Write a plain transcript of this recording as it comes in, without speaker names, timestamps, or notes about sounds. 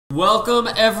Welcome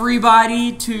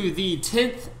everybody to the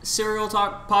 10th Serial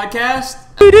Talk podcast.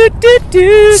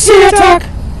 Serial Talk.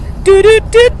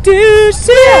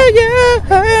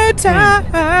 Serial Talk.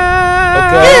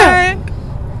 Okay.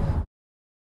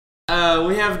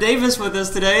 We have Davis with us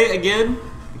today again.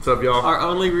 What's up, y'all? Our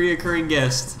only reoccurring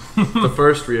guest. The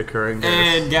first reoccurring guest.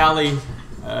 And Galle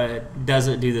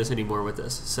doesn't do this anymore with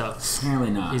us, so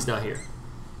Apparently not. he's not here.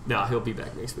 No, he'll be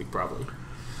back next week probably.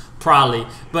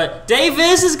 But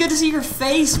Davis, it's good to see your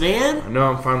face, man. I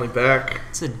know, I'm finally back.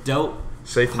 It's a dope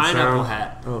Safe and pineapple sound.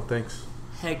 hat. Oh, thanks.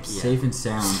 Heck yeah. Safe and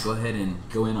sound. Go ahead and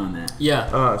go in on that.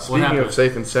 Yeah. Speaking of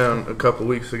safe and sound, a couple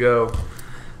weeks ago, do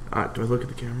I look at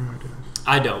the camera or do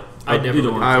I don't. I never you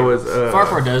look don't. at it. I was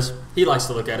Farquhar does. He likes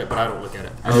to look at it, but I don't look at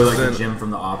it. I do like in- the Jim from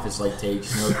The Office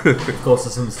takes. Close to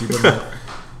some stupid like,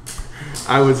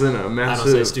 I was in a I don't say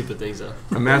massive stupid things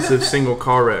though. single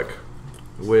car wreck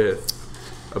with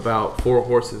about 4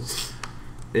 horses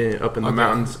up in the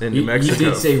mountains in New Mexico. You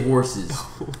did say horses.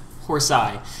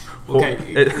 Horse-eye.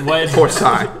 Okay.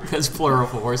 Horse-eye. That's plural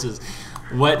for horses.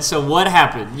 So what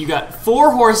happened? You got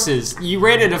 4 horses. You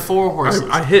ran into 4 horses.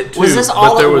 I hit 2. Was this but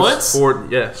all there at was once? 4,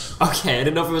 yes. Okay, I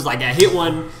didn't know if it was like I hit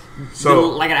one, So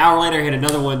then like an hour later I hit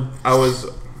another one. I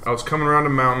was coming around a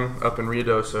mountain up in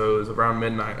Rio, so it was around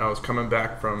midnight. I was coming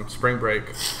back from spring break,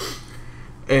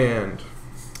 and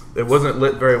it wasn't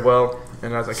lit very well.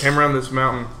 And as I came around this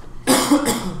mountain,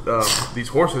 these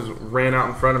horses ran out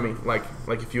in front of me, like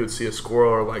if you would see a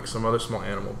squirrel or like some other small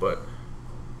animal, but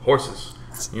horses.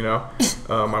 You know,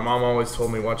 my mom always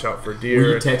told me watch out for deer. Were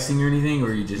you texting or anything, or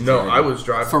were you just No, driving? I was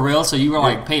driving. For real? So you were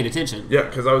like paying attention? Yeah,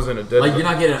 because I was in a dead. Like you're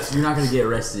not gonna get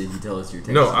arrested if you tell us you're texting.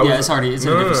 No, I was. Yeah, it's already it's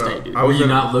in a different state, dude. Were you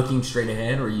not looking straight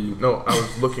ahead, or you? No, I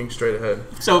was looking straight ahead.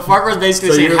 So Farquhar's basically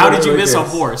So saying, you're how did you like miss a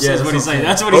this. horse? Yeah, is what he's saying.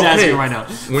 That's what Okay. he's asking right now.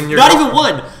 When you're Not go- even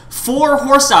one. 4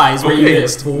 horse eyes where you Okay,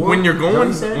 missed. when you're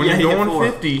going Yeah, he hit 4.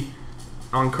 50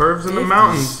 on curves in the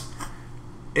mountains,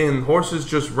 and horses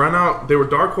just run out. They were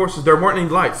dark horses. There weren't any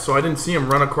lights, so I didn't see them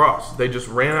run across. They just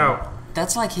ran out.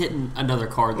 That's like hitting another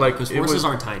car, though, Like, because it horses was-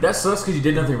 aren't tiny. That sucks because you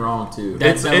did nothing wrong too.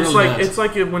 That- It's really like does. it's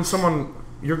like when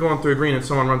you're going through a green and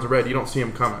someone runs a red. You don't see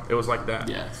them coming. It was like that.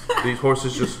 Yeah. These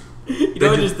horses just. You know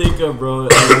what I just think of, bro?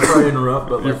 I'm sorry to interrupt,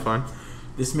 but You're like fine.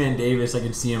 this man Davis, I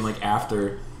can see him like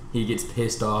after he gets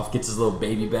pissed off, gets his little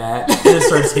baby bat, and then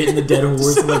starts hitting the dead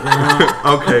horse in the ground.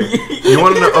 Okay. You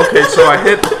want to know? Okay, so I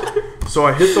hit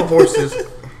the horses.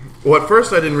 Well, at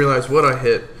first I didn't realize what I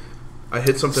hit. I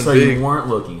hit something So big. you weren't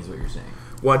looking, is what you're saying.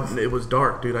 What? It was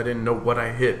dark, dude. I didn't know what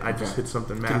I hit. I just hit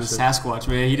something It was massive. Sasquatch,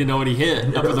 man. He didn't know what he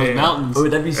hit up in those And- mountains. Oh,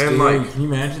 that'd be scary. like- Can you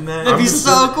imagine that? That'd be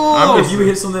so cool. If you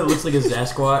hit something that looks like a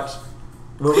Sasquatch,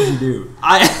 what would you do?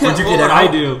 Would you what get would out? I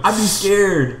do? I'd be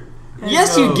scared.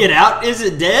 Yes, you get out. Is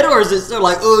it dead or is it still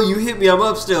like, oh, you hit me, I'm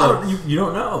up still? You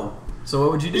don't know. So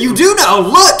what would you do? You do know.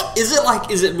 Look,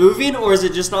 is it moving or is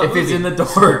it just not If moving? it's in the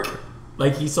dark,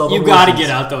 like he saw the You gotta horses.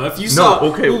 get out though. If you No, saw,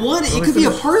 okay. well, one, Let it me could be a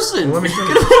finish. person. Let me It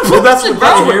finish. could be a Well, that's person,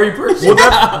 what- bro. A hairy person.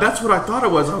 Well, that's what I thought it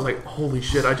was. I was like, holy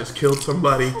shit, I just killed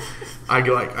somebody. I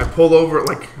pull over,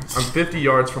 like, I'm 50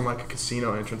 yards from, like, a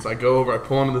casino entrance. I go over, I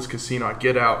pull into this casino, I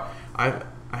get out. I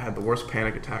had the worst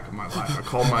panic attack of my life. I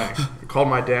called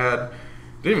my dad.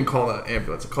 Didn't even call the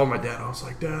ambulance. I called my dad. I was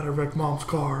like, Dad, I wrecked Mom's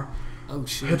car. Oh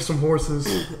shit. Hit some horses.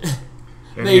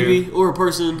 And Maybe or a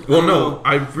person. Well, I don't no, know.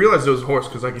 I realized it was a horse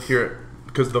because I could hear it.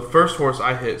 Because the first horse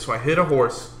I hit, so I hit a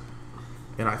horse,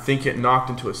 and I think it knocked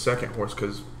into a second horse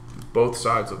because both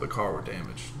sides of the car were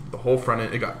damaged. The whole front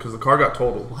end, because the car got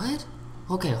totaled. What?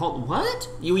 Okay, what?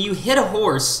 You hit a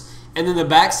horse and then the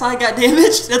backside got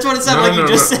damaged? That's what it sounded like you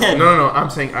just said. No. I'm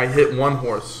saying I hit one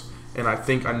horse, and I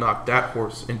think I knocked that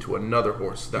horse into another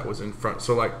horse that was in front.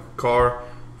 So, like, car,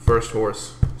 first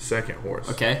horse, second horse.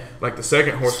 Okay. Like, the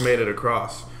second horse made it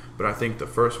across, but I think the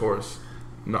first horse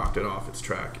knocked it off its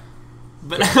track.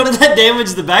 But how did that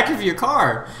damage the back of your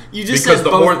car? You just Because said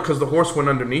the the horse went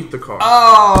underneath the car.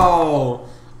 Oh,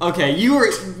 okay. You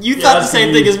thought the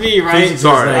same thing as me, right?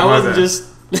 Sorry, I my wasn't bad.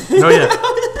 just. No, yeah.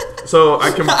 So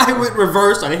I went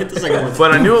reverse. I hit the second one.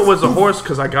 But I knew it was a horse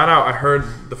because I got out. I heard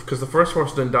because the first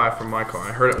horse didn't die from my car.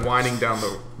 I heard it whining down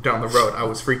the road. I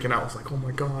was freaking out. I was like, oh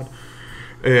my god.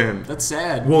 And That's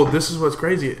sad. well, this is what's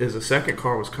crazy is the second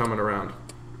car was coming around,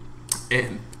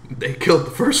 and they killed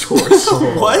the first horse.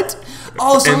 What?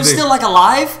 Oh, so And it was they- still like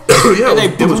alive? Yeah,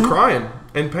 And it was crying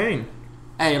in pain,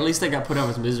 Hey, at least they got put out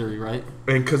of his misery, right?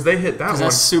 and because they hit that Because one.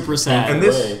 that's super sad. And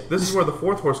this is where the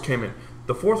fourth horse came in.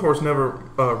 The fourth horse never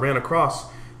ran across.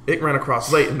 It ran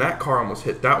across late, and that car almost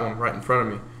hit that one right in front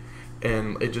of me.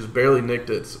 And it just barely nicked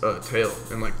its tail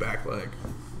and like back leg.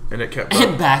 And it kept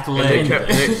And back leg.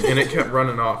 And it kept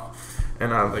running off.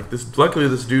 And I like this. Luckily,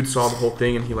 this dude saw the whole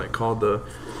thing, and he like called the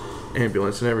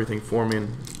ambulance and everything for me,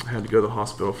 and I had to go to the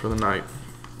hospital for the night.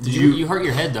 You hurt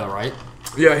your head though, right?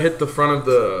 Yeah, I hit the front of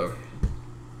the,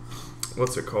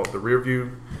 what's it called? The rear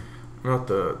view, not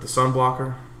the sun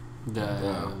blocker.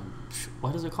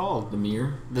 What is it called? The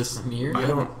mirror? The mirror? I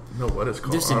don't know what it's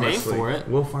called. There's a name honestly. for it.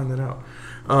 We'll find it out.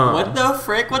 What the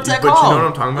frick? What's that but called? You know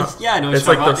what I'm talking about? Yeah, I know what it's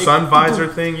you're like talking the about. sun visor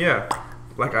thing, yeah.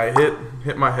 Like I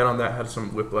hit my head on that, had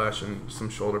some whiplash and some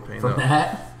shoulder pain. From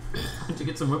that? How'd you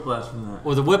get some whiplash from that?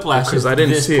 Well, the whiplash Because is I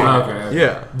didn't this see part. it. Okay.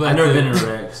 Yeah. But I've never been in a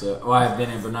wreck, so... Well, I've been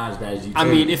in, but not as bad as you. I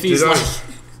mean, if he's Did I? like...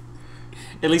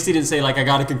 At least he didn't say, like, I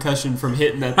got a concussion from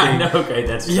hitting that thing. I know, okay,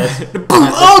 that's... Yeah. that's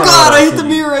Oh, God, I hit the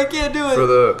mirror. I can't do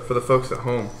it. For the folks at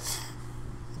home.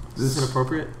 Is this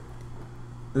inappropriate?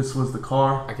 This was the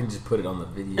car. I can just put it on the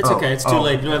video. It's okay. It's too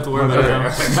late. You don't have to worry about it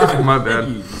now. My Thank bad.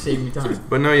 you. You saved me time.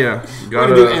 But no, yeah. We're going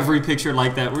to do every picture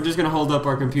like that. We're just going to hold up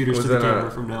our computers to the Was in camera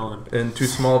from now on. And too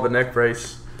small of a neck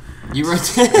brace. You were...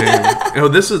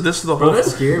 And, this is the whole... Bro,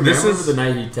 that's scary, man. This I remember is the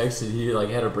night you texted, he like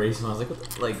had a brace, and I was like, what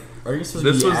the, like, are you supposed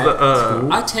to This be was at the,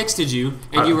 school? I texted you,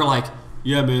 and you were like,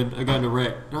 yeah, man, I got in a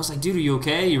wreck. And I was like, dude, are you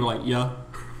okay? You were like, yeah.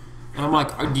 And I'm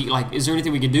like, is there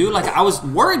anything we can do? Like, I was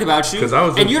worried about you. 'Cause I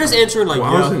was and in- you're just answering like,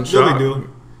 well, I was yeah, in no shock. big deal.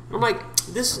 I'm like,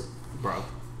 this... Bro.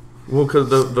 Well, because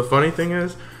the funny thing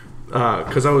is,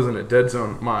 because I was in a dead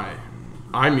zone, my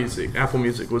iMusic, Apple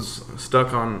Music, was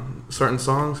stuck on certain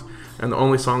songs, and the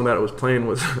only song that it was playing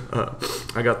was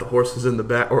I Got the Horses in the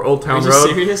Back, or Old Town Are you Road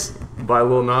serious? by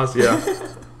Lil Nas. Yeah.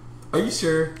 Are you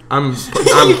sure? I'm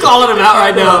You calling him out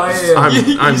right now.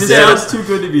 I'm This dead. sounds too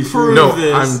good to be true. No,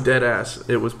 this. I'm dead ass.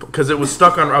 It was because it was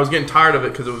stuck on. I was getting tired of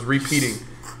it because it was repeating.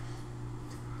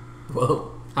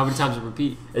 Whoa. How many times did it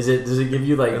repeat? Does it give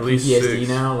you like At least PTSD 6.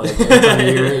 now? Like every time you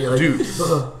hear it, you're like, Dude,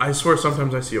 ugh. I swear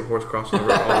sometimes I see a horse crossing the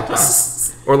road all the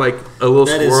time, or like a little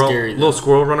That is squirrel, scary, though. little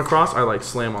squirrel run across. I like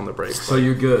slam on the brakes. So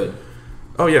you're good.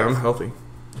 Oh yeah, I'm healthy,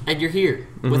 And you're here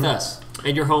with us.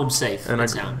 And you're home safe and and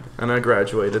sound. I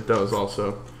graduated. That was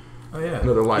also Oh yeah.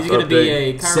 another life He's going to update. be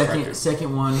a chiropractor.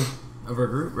 Second one of our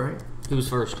group, right? Who was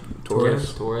first?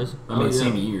 Torres. Torres. I mean,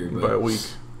 same year, by a but week.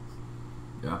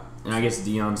 yeah. And I guess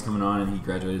Dion's coming on, and he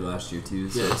graduated last year too.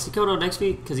 So. Yeah, is he coming on next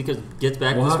week? Because he gets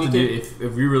back We'll this have to weekend. do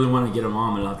if we really want to get him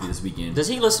on, it'll have to be this weekend. Does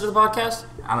he listen to the podcast?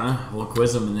 I don't know. We'll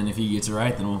quiz him, and then if he gets it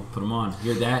right, then we'll put him on.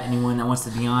 Hear that? Anyone that wants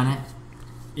to be on it?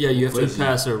 Yeah, you have to Quiz him.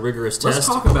 pass a rigorous Let's test.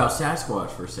 talk about Sasquatch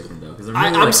for a second, though, because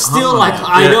I'm still like,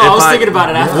 I I know, if I was thinking about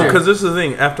it yeah. after. Well, because this is the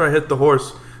thing. After I hit the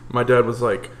horse, my dad was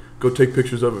like, "Go take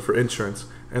pictures of it for insurance,"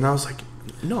 and I was like,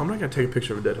 "No, I'm not gonna take a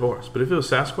picture of a dead horse." But if it was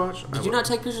Sasquatch, I Did you would. not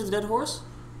take pictures of the dead horse?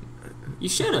 You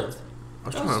should have. I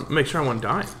was trying to make sure I wasn't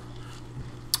dying.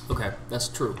 Okay, that's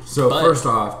true. So But- first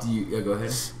off, do you go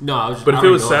ahead? No, I was just, But I if it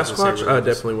don't was know what I was gonna Sasquatch, say I really.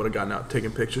 definitely would have gotten out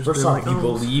taking pictures. First Been off, like, do you oh.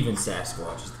 believe in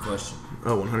Sasquatch? Is the question.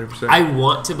 Oh, 100%. I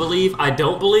want to believe. I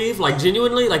don't believe. Like,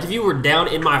 genuinely, like, if you were down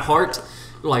in my heart,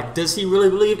 like, does he really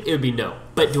believe? It would be no.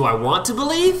 But do I want to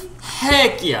believe?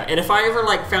 Heck yeah. And if I ever,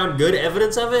 like, found good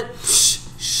evidence of it,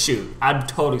 shoot, I'd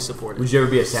totally support it. Would you ever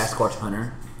be a Sasquatch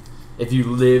hunter? If you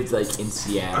lived like in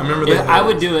Seattle, I remember If that. I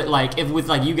would do it, like, if with,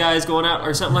 like, you guys going out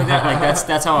or something like that. Like,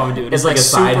 that's how I would do it. It's like a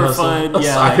side super hustle. fun. A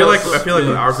Yeah. side I feel like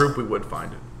Yeah. in our group we would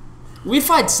find it. We'd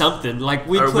find something. Like,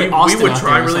 we'd Or put we Austin would out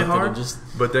try there or really something hard, and just...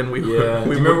 but then we Yeah. would. Do you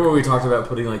We remember would, when we talked about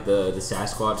putting like the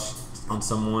Sasquatch on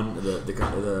someone,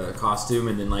 the costume,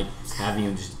 and then like having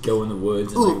him just go in the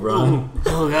woods and like run?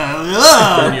 Oh, when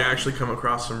God. you actually come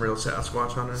across some real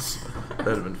Sasquatch hunters,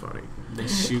 that'd have been funny. They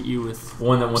shoot you with...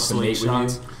 One that wants to mate with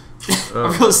Slingshots. you. A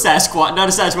real Sasquatch, not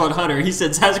a Sasquatch hunter. He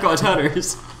said Sasquatch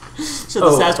hunters. So the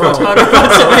Oh, Sasquatch oh. hunter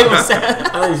wants to mate with I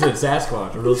thought you said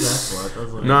Sasquatch, a real Sasquatch. I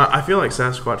was like, No, I feel like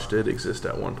Sasquatch did exist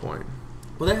at one point.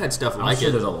 Well, they had stuff I'm like sure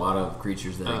it. there's a lot of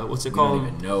creatures that What's it we called? don't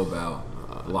even know about.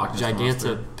 Loch Ness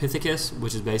Monster. Gigantopithecus,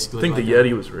 which is basically. I think like the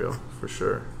Yeti was real for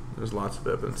sure. There's lots of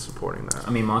evidence supporting that.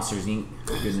 I mean, Monsters Inc.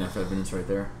 Good enough evidence right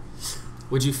there.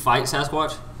 Would you fight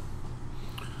Sasquatch?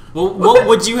 Well, what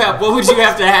would you have? What would you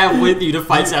have to have with you to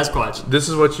fight Sasquatch? This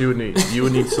is what you would need. You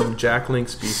would need some Jack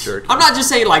Link's beef jerky. I'm not just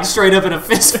saying like straight up in a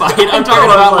fist fight. I'm talking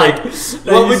about like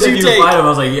what would you take? Fight him? I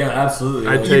was like, yeah, absolutely.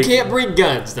 I'd Like, take- You can't bring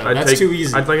guns though. I'd That's take- too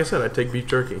easy. Like I said, I'd take beef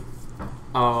jerky.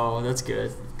 Oh, that's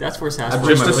good. That's where I'd Sasquatch.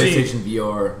 bring Just my to see- PlayStation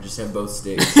VR. Just have both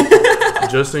sticks.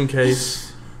 Just in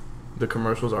case the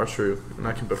commercials are true, and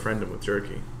I can befriend him with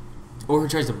jerky. Or he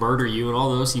tries to murder you, and all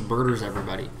those he murders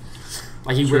everybody.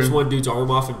 Like he True. rips one dude's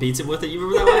arm off and beats him with it. You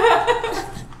remember that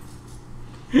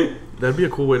one? That'd be a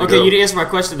cool way to Okay, go. you didn't answer my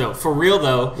question though. For real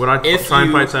though, Would I try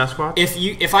and fight Sasquatch?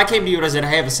 If I came to you and I said I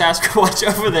have a Sasquatch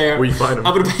over there, Will you fight him?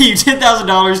 I'm going to pay you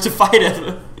 $10,000 to fight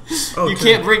him. Oh, You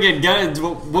okay. can't bring in guns.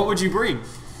 What would you bring?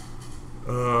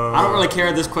 I don't really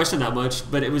care this question that much,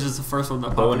 but it was just the first one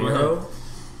that popped in my head.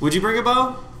 Would you bring a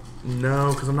bow?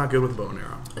 No, because I'm not good with a bow and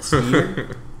arrow. A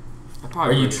spear?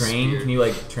 Are you trained? Can you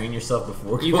like train yourself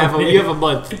before? You have a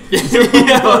month.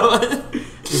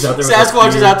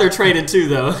 Sasquatch is out there training too,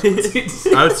 though.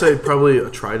 I would say probably a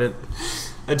trident.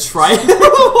 A trident?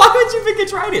 Why would you pick a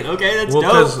trident? Okay, that's dope.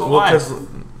 Because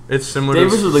it's similar.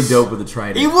 Dave was really dope with a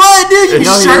trident. He would, dude.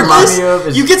 He's shirtless.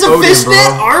 You get some fishnet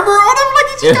armor on him, like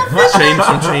he just got fishnet.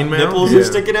 Some chainmail. Nipples are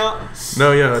sticking out.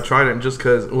 No, yeah, a trident. Just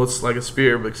because it's like a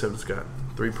spear, but except it's got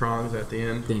 3 prongs at the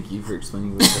end. Thank you for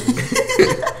explaining what that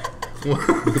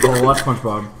is. Don't watch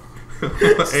SpongeBob.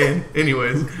 And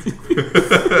anyways,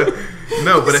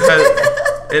 no, but it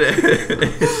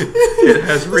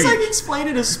has reach. It's like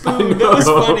explaining a spoon. That was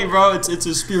funny, bro. It's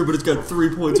a spear, but it's got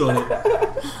 3 points on it.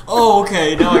 Oh,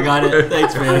 okay. Now I got it.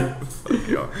 Thanks, man.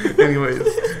 Anyways,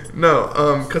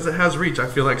 no, because it has reach. I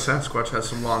feel like Sasquatch has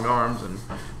some long arms, and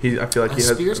I feel like he has.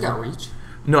 Spear's got reach.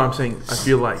 No, I'm saying I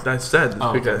feel like I said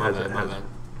my bad. Never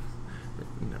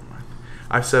mind.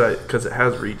 I said because it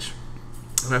has reach,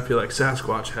 and I feel like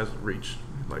Sasquatch has reach.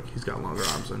 Like he's got longer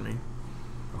arms than me.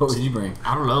 What would you bring?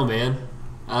 I don't know, man.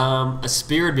 A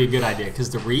spear would be a good idea because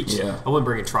the reach. Yeah. I wouldn't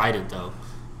bring a trident though,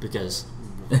 because.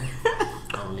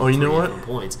 Oh, you know what?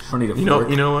 Points. I need a fork.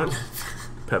 You know what?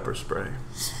 Pepper spray.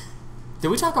 Did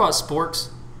we talk about sporks?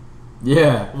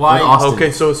 Yeah. Why?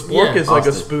 Okay, so a spork is like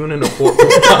a spoon and a fork.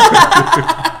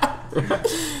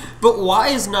 But why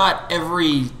is not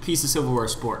every piece of silverware a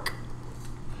spork?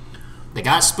 They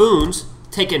got spoons,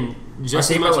 taking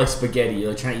just as much. Like spaghetti. You're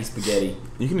like trying to eat spaghetti.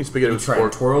 You can eat spaghetti with a spork. You try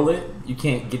to twirl it. You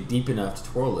can't get deep enough to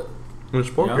twirl it. With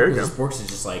a spork, there you go. Sporks is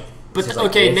just like. But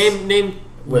okay, like name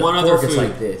one other food.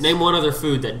 Like this. Name one other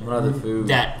food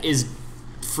that is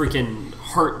freaking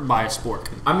hurt by a spork.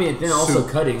 I mean, then also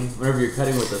cutting. Whenever you're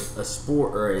cutting with a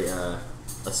spork or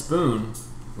a spoon,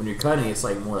 when you're cutting, it's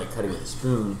like more like cutting with a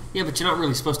spoon. Yeah, but you're not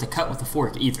really supposed to cut with a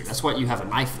fork either. That's what you have a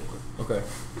knife for. Okay.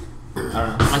 I don't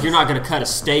know. Like you're not going to cut a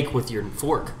steak with your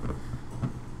fork,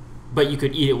 but you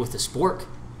could eat it with a spork.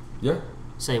 Yeah.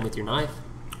 Same with your knife.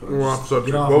 What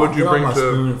would you bring to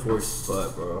spoon and fork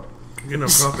butt, bro? Get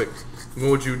off topic. What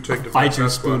would you take to fight your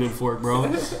spoon and fork, bro?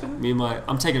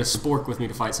 I'm taking a spork with me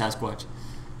to fight Sasquatch.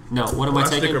 No, what am I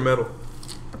taking? Plastic or metal?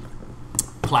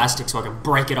 Plastic, so I can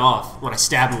break it off when I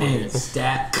stab him with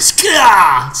it.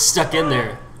 Stuck in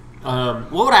there.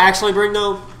 What would I actually bring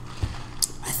though?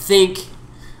 I think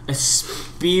a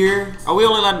spear. Are we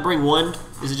only allowed to bring one?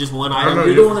 Is it just one item?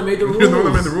 You're the one that made the rules. You're the one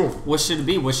that made the rule. What should it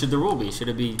be? What should the rule be? Should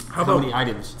it be how many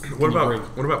items? What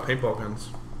about paintball guns?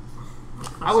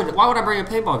 Why would I bring a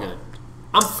paintball gun?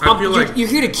 You're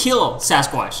here to kill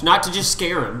Sasquatch, not to just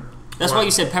scare him. That's why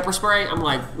you said pepper spray. I'm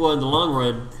like, well, in the long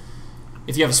run,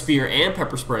 if you have a spear and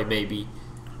pepper spray, maybe.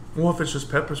 Well, if it's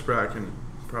just pepper spray, I can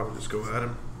probably just go at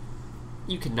him.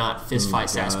 You could not fist fight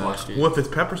Sasquatch, dude. Well, if it's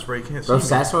pepper spray, you can't see him.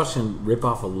 Sasquatch can rip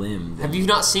off a limb. Have you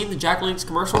not seen the Jack Link's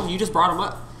commercial? You just brought him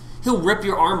up. He'll rip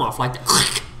your arm off like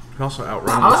that. He also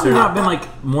outruns. How has there not been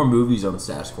like more movies on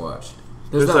Sasquatch?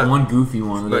 There's that one goofy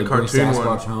one where they bring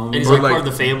Sasquatch home. And he's like part of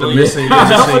the family.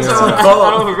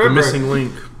 The missing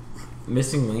link.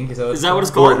 Missing Link? Is that what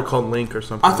it's called? Or it's called Link or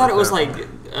something. I thought it was like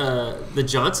the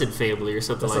Johnson family or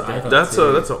something like that. That's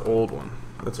an old one.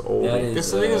 That's old. I think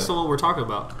that's the one we're talking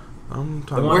about. I'm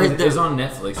talking about it was on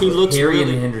Netflix. He looks Harry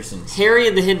and the Hendersons. Harry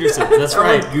and the Hendersons. That's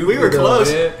right. We were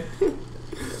close.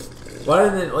 Why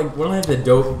don't they have the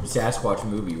dope Sasquatch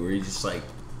movie where he just like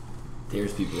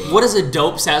tears people up? What is a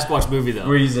dope Sasquatch movie though?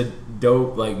 Where he's a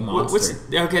dope like monster.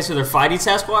 Okay, so they're fighting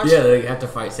Sasquatch? Yeah, they have to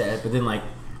fight Sasquatch, but then like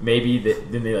maybe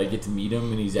then they like get to meet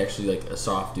him and he's actually like a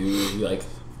soft dude who like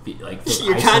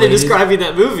you're kind of describing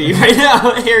that movie right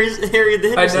now. Harry and the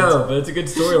Hendersons. I know, but it's a good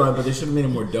storyline. But they should have made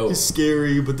him more dope. He's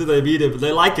scary, but then they meet him, but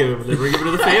they like him, and they bring him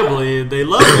into the family, and they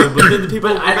love him. But then the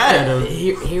people are mad at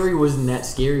him. Harry wasn't that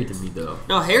scary to me, though.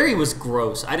 No, Harry was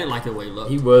gross. I didn't like the way he looked.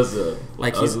 He was a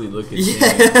ugly looking.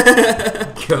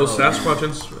 Yeah. Well,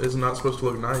 Sasquatch is not supposed to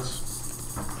look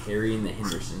nice. Harry and the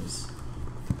Hendersons.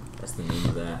 That's the name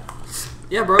of that.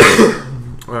 Yeah, bro.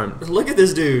 Look at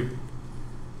this dude.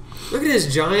 Look at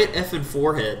his giant effing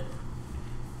forehead.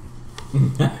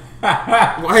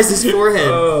 Why is his forehead?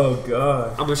 Oh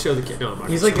god! I'm gonna show the kid. No, I'm not.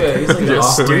 He's like an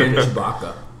off-brand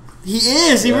Chewbacca. He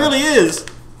is. He really is.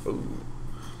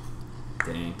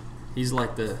 Dang. He's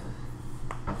like the.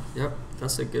 Yep,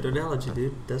 that's a good analogy,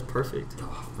 dude. That's perfect.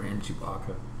 Off-brand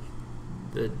Chewbacca.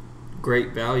 The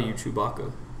great value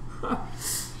Chewbacca.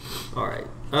 All right.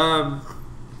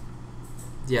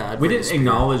 Yeah, we didn't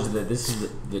acknowledge that this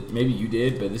is the maybe you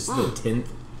did, but this is the 10th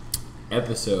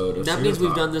episode of that means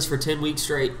we've done this for 10 weeks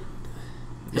straight.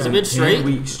 Has it been straight? 10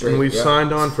 weeks straight. And we've yeah.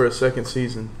 signed on for a second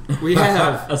season. We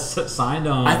have. Signed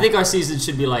on. I think our season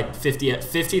should be like 50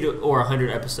 or 100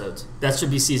 episodes. That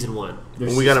should be season 1.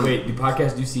 We gotta- wait, do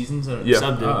podcasts do seasons? Yeah,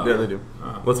 Some do. yeah, they do.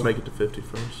 Oh, Let's cool. make it to 50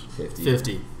 first.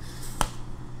 50.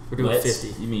 We're doing Let's-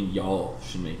 50. You mean y'all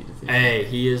should make it to 50? Hey,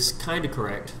 he is kind of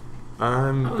correct.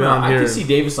 I could see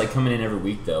Davis like coming in every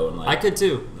week though, and like I could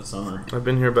too. the summer. I've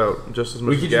been here about just as much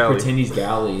We as could Galle. just pretend he's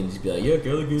Galle and just be like, yeah,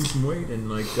 Galle gained some weight and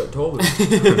like got taller.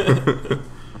 And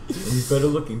he's better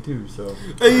looking too. So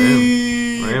I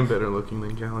am better looking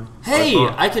than Galle. Hey,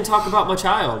 I can talk about my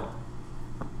child.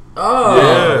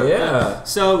 oh Yeah. yeah.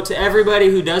 So, to everybody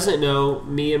who doesn't know,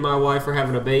 me and my wife are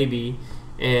having a baby,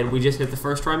 and we just hit the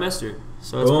first trimester.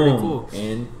 So, it's pretty cool.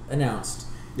 And announced.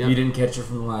 Yep. You didn't catch it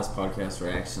from the last podcast where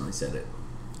I accidentally said it.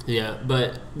 Yeah,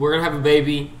 but we're going to have a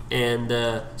baby, and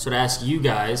so to ask you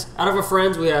guys, out of our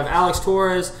friends, we have Alex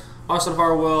Torres, Austin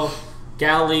Harwell,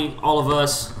 Galle, all of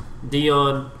us,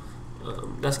 Dion.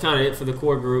 That's kind of it for the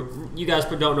core group. You guys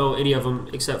don't know any of them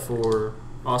except for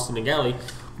Austin and Galle.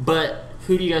 But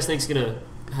who do you guys think is going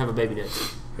to have a baby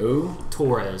next? Who?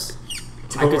 Torres.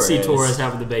 I could see Torres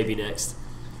having the baby next.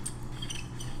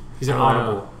 He's an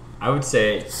audible. I would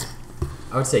say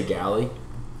Galle.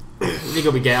 You think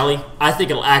it'll be Galle? I think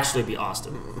it'll actually be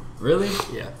Austin. Really?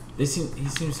 Yeah. He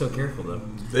seems so careful though.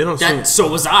 They don't seem. So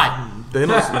was I. They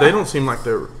don't seem like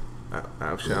they're.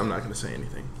 Actually, I'm not going to say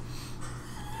anything.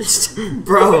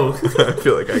 Bro. I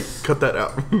feel like I cut that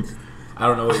out. I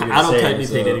don't know what you're I don't saying, cut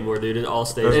anything so anymore, dude. It all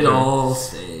stays. It all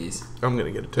stays. I'm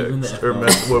going to get a Even text the or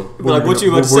message. What you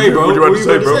about to say, bro? What you about to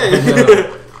say,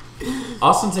 bro?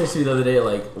 Austin texted me the other day at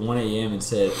like 1 a.m. and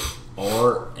said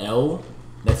RL.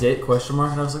 That's it? Question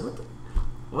mark. And I was like,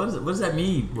 what does that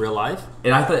mean? Real life?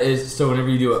 And I thought it's so whenever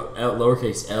you do a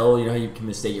lowercase L, you know how you can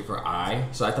mistake it for I.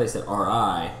 So I thought he said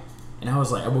RI. And I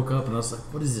was like, I woke up and I was like,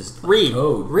 what is this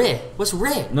code? What's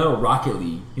Re? No, Rocket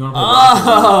League. You want to play Rocket League?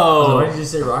 I was like, why did you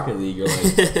say Rocket League? You're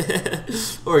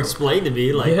like, Or explain to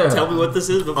me, like, Yeah. tell me what this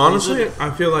is. Before Honestly, you say I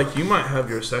feel like you might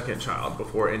have your second child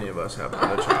before any of us have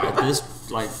another child. it. This,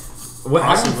 like, how do you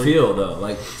possibly. feel though?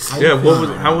 Like, how do Yeah, you feel?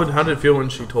 how did it feel when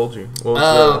she told you? What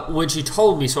was When she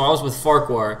told me, so I was with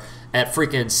Farquhar at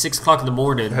freaking 6 o'clock in the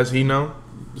morning. has he known?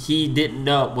 He didn't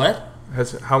know. What?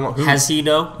 How long? Has he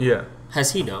know? Yeah.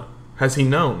 Has he know? Has he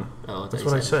known? Oh, That's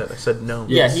what I said. I said no.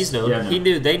 Yeah, Yes. he's known. Yeah, I know. He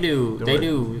knew. They knew. Don't They worry.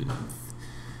 knew.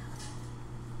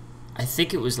 I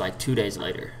think it was like 2 days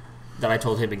later that I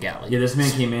told him and Galle. Yeah, this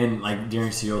man came in like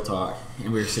during cereal talk,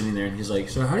 and we were sitting there, and he's like,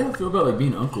 "So how do you feel about like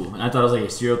being an uncle?" And I thought it was like a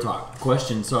cereal talk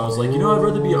question, so I was like, "I'd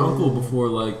rather be an uncle before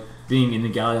like being in the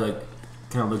Galle, like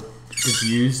kind of like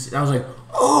confused." And I was like,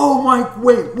 "Oh my,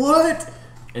 wait, what?"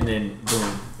 And then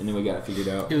boom, and then we got it figured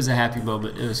out. It was a happy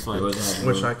moment. It was fun. It was a happy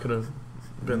Wish moment. I could have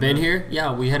been Been there. here?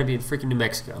 Yeah, we had to be in freaking New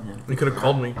Mexico. Yeah. You could have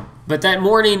called me. But that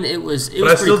morning, it was But I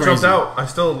pretty still crazy. jumped out. I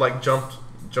still like jumped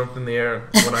in the air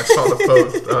when I saw the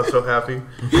post. I was so happy.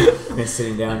 And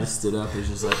sitting down, just stood up. It was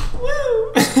just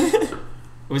like,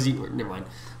 Was he? Never mind.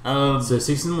 so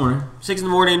 6 in the morning. 6 in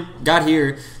the morning, got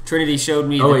here. Trinity showed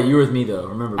me. Oh that wait, you were with me though.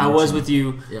 Remember? I was with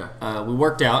you. Yeah. We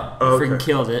worked out. Oh, okay. Freaking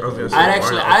killed it. I was gonna say, I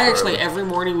why actually, not? every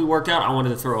morning we worked out, I wanted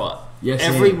to throw up. Yeah,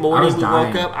 same. Every I morning was we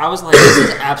dying. woke up, I was like, "This is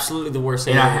absolutely the worst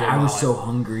thing And I've ever done in I my was life." so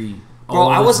hungry. Bro, all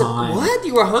I the wasn't. time. What?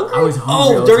 You were hungry? I was hungry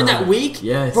all the during time. that week?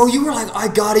 Yes. Bro, you were like, I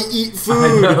gotta eat I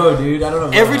food. know, dude. I don't know.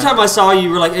 what Every time happened. I saw you, you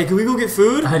were like, hey, can we go get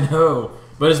food? I know,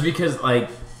 but it's because like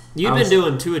You've I been was-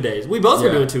 doing 2-a-days. We both were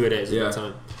Yeah. doing 2-a-days at Yeah. that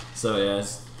time. So yeah,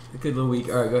 it's a good little week.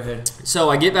 All right, go ahead. So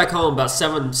I get back home about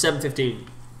 7:15.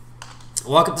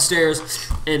 Walk up the stairs,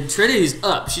 and Trinity's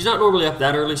up. She's not normally up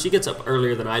that early. She gets up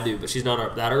earlier than I do, but she's not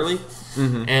up that early.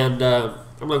 Mm-hmm. And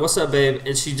I'm like, what's up, babe?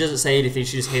 And she doesn't say anything.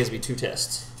 She just hands me 2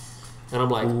 tests. And I'm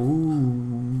like,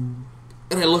 ooh.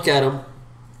 And I look at them,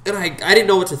 and I didn't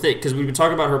know what to think because we've been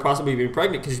talking about her possibly being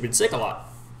pregnant because she's been sick a lot.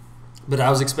 But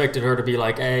I was expecting her to be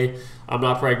like, hey, I'm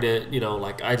not pregnant. You know,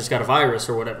 like, I just got a virus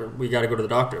or whatever. We got to go to the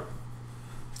doctor.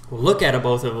 Well, look at it,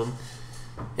 both of them.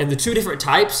 And the 2 different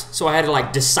types, so I had to,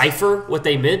 like, decipher what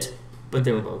they meant. But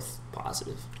they were both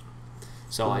positive.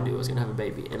 So I knew I was going to have a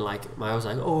baby. And, like, I was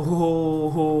like,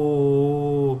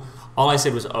 oh. All I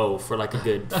said was, oh, for, like, a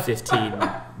good 15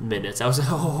 minutes. I was like,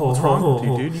 oh. What's wrong with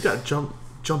you, dude? You got to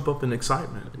jump up in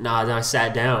excitement. Nah, then I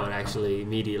sat down, actually,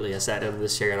 immediately. I sat down in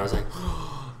this chair, and I was like,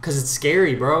 because it's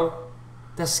scary, bro.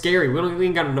 That's scary. We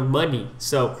ain't got enough money.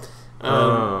 So,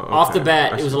 off the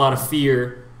bat, it was a lot of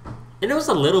fear. And it was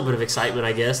a little bit of excitement,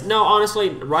 I guess. No, honestly,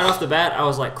 right off the bat, I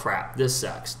was like, crap, this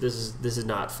sucks. This is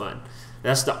not fun.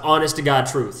 That's the honest to God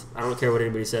truth. I don't care what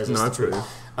anybody says. That's Not the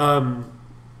truth.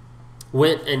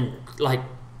 Went and, like,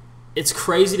 it's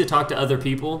crazy to talk to other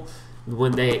people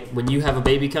when you have a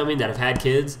baby coming that have had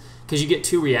kids, because you get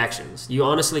two reactions. You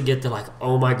honestly get the like,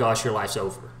 oh my gosh, your life's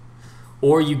over.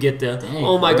 Or you get the, Dang,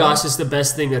 oh my bro. gosh, it's the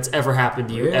best thing that's ever happened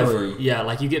to you ever. Really? Yeah,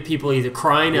 like you get people either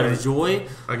crying out of joy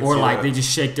I can or see like that. they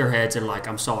just shake their heads and like,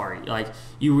 I'm sorry. Like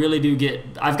you really do get,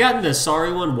 I've gotten the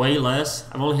sorry one way less.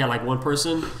 I've only had like one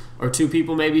person or two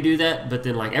people maybe do that, but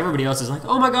then like everybody else is like,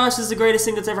 oh my gosh, this is the greatest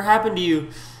thing that's ever happened to you.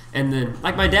 And then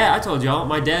like my dad, I told y'all,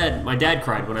 my dad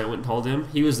cried when I went and told him.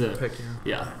 He was the, Heck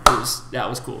that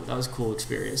was cool. That was a cool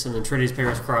experience. And then Trinity's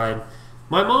parents cried.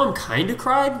 My mom kind of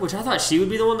cried, which I thought she would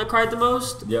be the one that cried the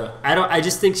most. Yeah. I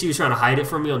just think she was trying to hide it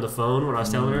from me on the phone when I was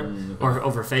telling her, or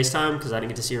over FaceTime because I didn't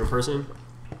get to see her in person.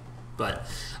 But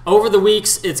over the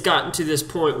weeks, it's gotten to this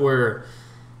point where,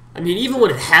 I mean, even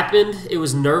when it happened, it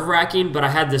was nerve-wracking, but I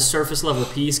had this surface-level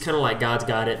peace, kind of like God's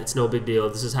got it. It's no big deal.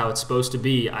 This is how it's supposed to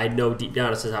be. I know deep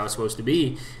down this is how it's supposed to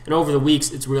be. And over the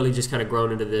weeks, it's really just kind of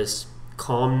grown into this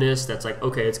calmness that's like,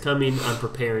 okay, it's coming. I'm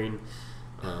preparing.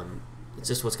 It's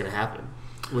just what's going to happen.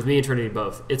 With me and Trinity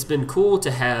both. It's been cool to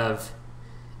have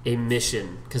a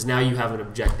mission because now you have an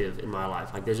objective in my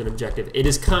life. Like there's an objective. It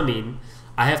is coming.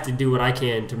 I have to do what I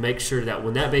can to make sure that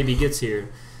when that baby gets here,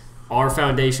 our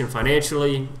foundation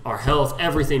financially, our health,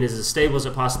 everything is as stable as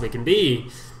it possibly can be.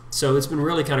 So it's been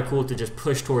really kind of cool to just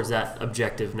push towards that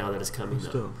objective now that it's coming.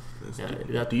 Still,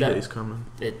 D-Day's coming.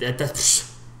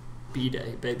 That's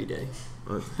B-Day, baby day.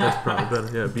 That's probably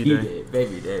better. Yeah, B-Day.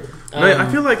 Baby day. No, I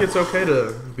feel like it's okay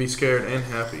to be scared and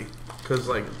happy because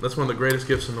like that's one of the greatest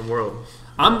gifts in the world.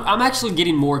 I'm actually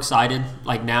getting more excited.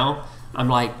 Like now, I'm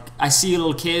like I see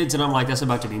little kids and I'm like that's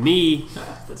about to be me.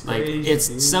 That's Like crazy, it's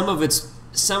dude. some of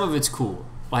it's cool.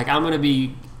 Like I'm gonna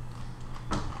be.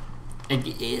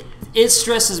 It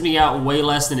stresses me out way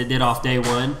less than it did off day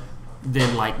one.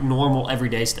 Than like normal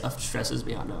everyday stuff stresses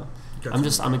me out now.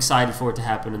 Gotcha. I'm excited for it to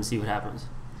happen and see what happens.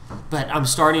 But I'm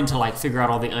starting to like figure out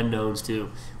all the unknowns too.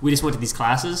 We just went to these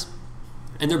classes,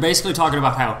 and they're basically talking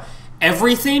about how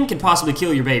everything can possibly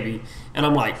kill your baby. And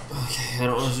I'm like, okay, I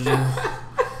don't know what to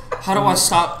do. How do I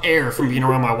stop air from being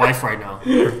around my wife right now?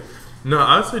 No,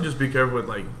 I would say just be careful with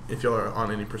like if y'all are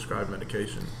on any prescribed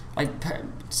medication. Like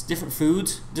it's different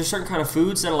foods. There's certain kind of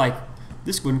foods that are like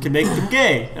this one can make them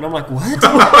gay, and I'm like, what?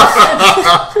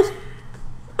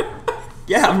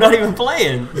 Yeah, I'm not even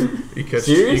playing.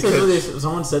 Serious? That's what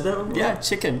someone said that before? Yeah,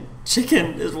 chicken.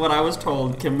 Chicken is what I was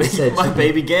told can make said my chicken.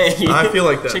 baby gay. I feel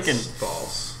like that's chicken.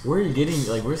 false. Where are you getting,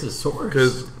 like, where's the source?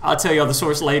 Because I'll tell y'all the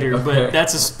source later, Okay. but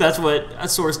that's what a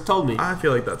source told me. I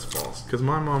feel like that's false. Because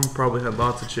my mom probably had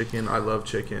lots of chicken. I love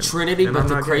chicken. Trinity, And but I'm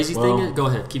the not crazy gonna- thing is, go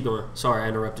ahead, keep going. Sorry, I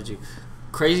interrupted you.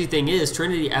 Crazy thing is,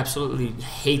 Trinity absolutely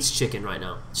hates chicken right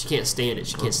now. She can't stand it.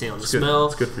 She can't stand the it's good. smell.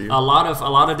 It's good for you. A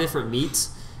lot of different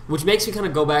meats, which makes me kind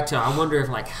of go back to I wonder if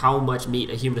like how much meat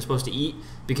a human is supposed to eat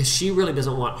because she really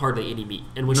doesn't want hardly any meat,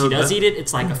 and when No, she does that- eat it,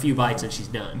 it's like a few bites and she's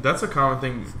done. That's a common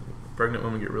thing. Pregnant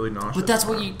women get really nauseous. But that's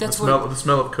what you. That's the what smell, the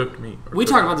smell of cooked meat. we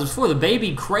talked about this before. The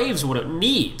baby craves what it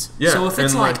needs. Yeah, So if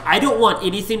it's and, like like- I don't want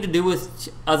anything to do with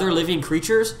other living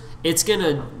creatures, it's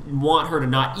gonna want her to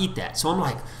not eat that. So I'm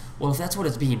like, well, if that's what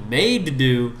it's being made to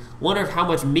do, wonder if how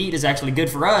much meat is actually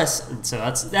good for us. And so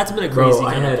that's been a crazy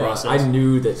Bro, kind of process. I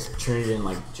knew that Trinity didn't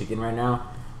like chicken right now,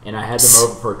 and I had them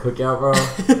over for a cookout, bro.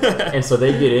 And so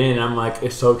they get in, and I'm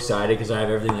like so excited because I have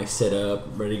everything like set up,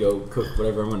 ready to go cook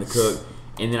whatever I'm going to cook.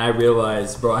 And then I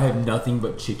realized, bro, I have nothing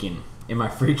but chicken in my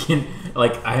freaking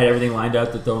like I had everything lined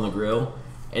up to throw on the grill.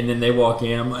 And then they walk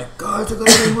in, I'm like, guys, I got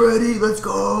everything ready, let's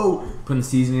go. Putting the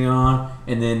seasoning on,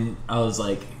 and then I was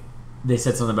like, they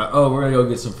said something about, oh, we're gonna go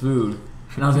get some food,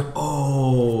 and I was like,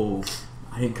 oh,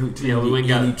 I didn't cook Trinity. Yeah, we went and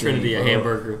got anything, Trinity a bro.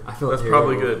 hamburger. I feel That's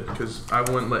probably good because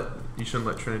you shouldn't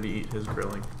let Trinity eat his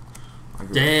grilling.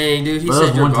 Dang, dude, he But that said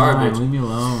was you're one garbage. time. Leave me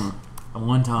alone.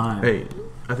 One time. Hey,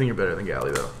 I think you're better than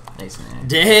Galle though. Thanks, man.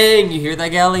 Dang, you hear that,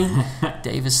 Gally?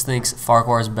 Davis thinks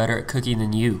Farquhar is better at cooking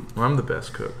than you. Well, I'm the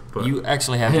best cook, but You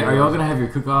actually have. Hey, your are y'all own. gonna have your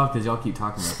cook off? Because y'all keep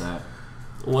talking about that.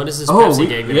 When is this Oh, Pepsi we-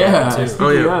 game gonna yeah, happen it's- too?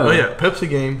 oh yeah, Pepsi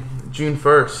game June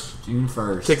 1st. June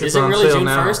 1st. Tickets Is it on really sale June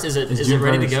now. 1st? Is It's it June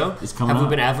ready to 1st. go? It's coming Have we up.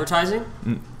 been advertising?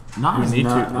 Not We as need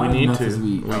not, to. not We need enough to. as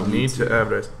we need to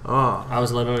advertise. Oh, I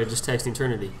was literally just texting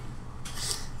Trinity.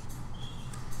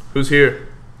 who's here?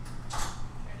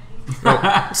 No,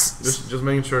 just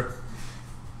making sure.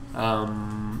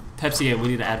 Pepsi game, we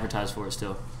need to advertise for it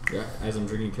still. Yeah, as I'm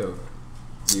drinking Coke.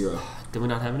 0. Did we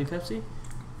not have any Pepsi?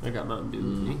 I got Mountain Dew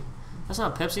with me. That's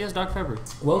not Pepsi, that's Dr. Pepper.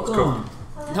 Welcome.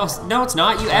 No, it's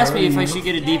not. You asked me if I should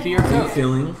get a DP or How you Coke.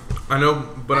 feeling? I know,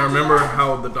 but I remember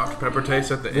how the Dr. Pepper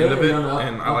tastes at the end of it, Yeah, no,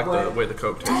 and I like the way the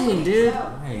Coke tastes. Dang, dude.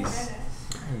 Nice.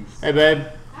 Hey, babe.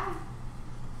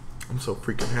 I'm so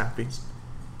freaking happy.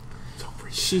 So freaking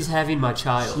She's having my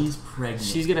child. She's pregnant.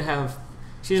 She's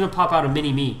gonna pop out a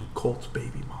mini me. Colt's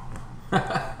baby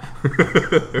mama.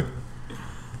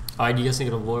 Alright, do you guys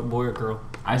think of a boy or girl?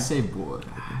 I say boy.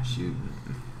 Shoot.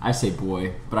 I say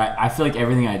boy, but I feel like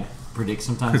everything I predict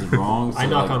sometimes is wrong. So I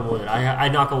knock on wood. I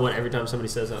knock on wood every time somebody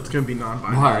says that. It's gonna be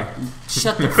non-binary. Why?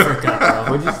 Shut the frick up,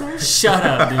 bro. What'd you say? Shut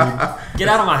up, dude. Get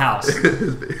out of my house.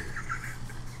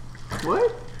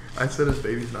 What? I said his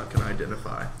baby's not gonna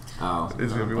identify. Oh,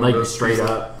 It's gonna be one like of those straight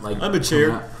people- up, like I'm a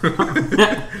chair.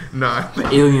 Nah.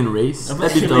 Alien race. I'm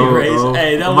That'd be alien dope. race. Bro.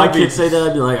 Hey, that If my would be- kids say that,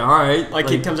 I'd be like, all right. My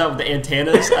kid comes out with the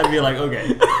antennas. I'd be like, okay,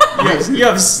 you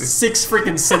have 6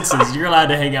 freaking senses. You're allowed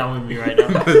to hang out with me right now.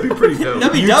 That'd be pretty dope.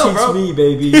 That'd be you dope, teach bro. me,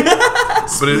 baby.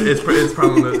 But it's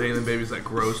probably one of those alien babies that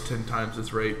grows 10 times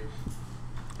its rate.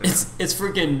 It's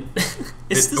freaking.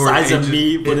 It's the Or it size of ages-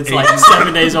 me, but it it's like ages.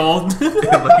 7 days old.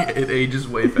 Like, it ages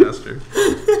way faster.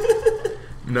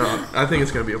 No, I think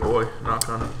it's gonna be a boy. I'm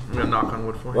gonna knock on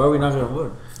wood for Why you. are we not gonna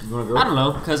wood? You want to go? I don't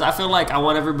know, because I feel like I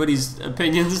want everybody's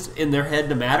opinions in their head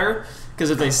to matter. Because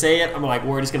if they say it, I'm like,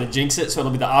 we're just gonna jinx it, so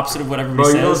it'll be the opposite of what everybody Bro,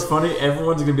 says. you know what's funny?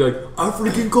 Everyone's gonna be like, I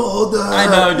freaking called that. I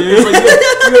know, dude. It's like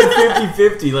you had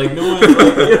 50-50. Like no one, like,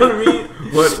 you know what I mean?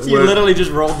 You literally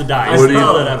just rolled the dice. What do you- That's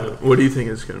all that happened. What do you think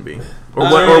it's gonna be? Or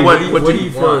Hey, what what do do you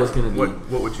you feel want? it's gonna be?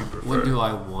 What would you prefer? What do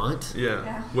I want?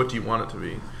 Yeah. What do you want it to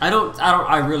be?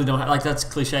 I really don't have, like, that's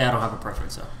cliche. I don't have a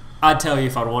preference, though. I'd tell you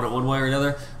if I'd want it one way or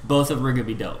another. Both of them are gonna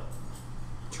be dope.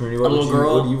 Trinity, A little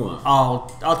girl. What do you want?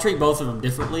 I'll treat both of them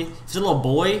differently. If it's a little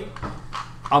boy,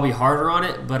 I'll be harder on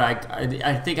it, but I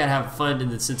think I'd have fun in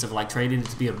the sense of like training it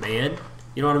to be a man.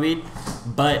 You know what I mean?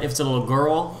 But if it's a little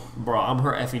girl, bro, I'm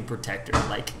her effing protector.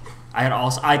 Like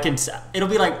it'll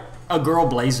be like a girl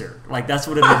Blazer. Like that's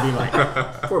what it'll be like.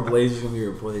 Poor Blazer's gonna be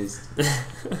replaced.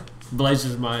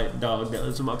 Blazer's my dog that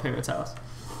lives in my parents' house.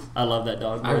 I love that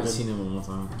dog. I haven't seen him in a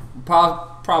long time.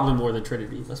 Probably more than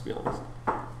Trinity. Let's be honest.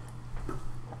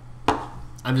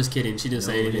 I'm just kidding. She didn't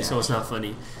say anything, so it's not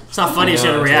funny. It's not funny. She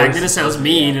didn't react. Then it sounds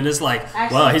mean, and it's like,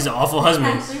 well, he's an awful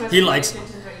husband. He likes.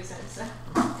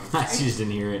 She just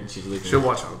didn't hear it, and she's leaving. She'll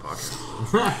watch on the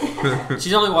podcast.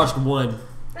 She's only watched one,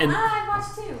 and I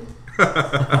watched 2.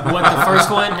 what the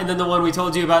first one, and then the one we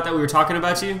told you about that we were talking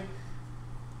about you.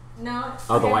 No.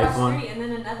 Oh, the I wife watched one? 3 and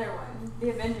then another one, the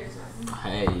Avengers one.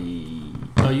 Hey.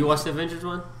 Oh, you watched the Avengers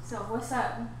one? So what's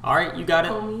up, All right, you got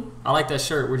it. homie? I like that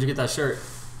shirt. Where'd you get that shirt?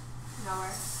 Nowhere.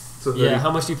 So Yeah,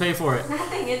 how much do you pay for it?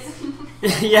 Nothing.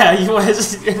 It's. Yeah, you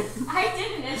was. I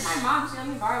didn't. It's my mom. She let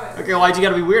me borrow it. Okay, why'd you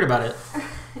gotta be weird about it?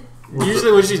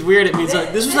 Usually when she's weird, it means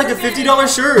like this was like a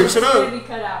 $50 shirt. Shut It's gonna up. be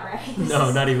cut out, right?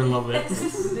 No, not even a little bit. This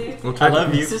is stupid. Well, I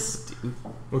love you.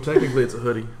 Well, technically, it's a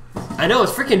hoodie. I know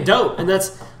it's freaking dope, and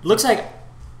that's looks like.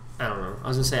 I don't know. I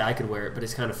was gonna say I could wear it, but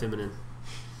it's kind of feminine.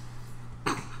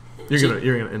 You're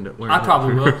gonna end up wearing. I it.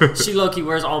 probably will. She low-key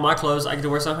wears all my clothes. I get to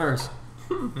wear some of hers.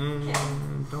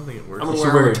 Don't think it works. I'm gonna You wear should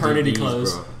her wear maternity DVs,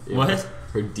 clothes. bro. Yeah. What?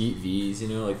 Her deep V's, you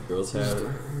know, like girls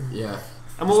have. Yeah.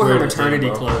 I'm gonna wear her Just wear it, maternity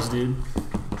bro. clothes, dude.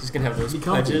 Just gonna have those Be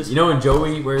comfy. patches. You know when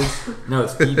Joey wears? No,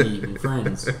 it's Phoebe and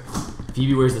Friends.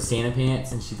 Phoebe wears the Santa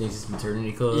pants and she thinks it's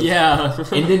maternity clothes. Yeah.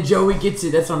 And then Joey gets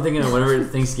it. That's what I'm thinking of. Whenever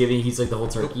it's Thanksgiving, he's like the whole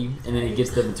turkey, and then he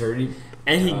gets the maternity.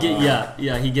 And he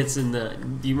he gets in the.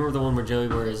 Do you remember the one where Joey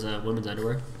wears women's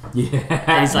underwear? Yeah.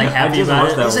 And he's like I happy just about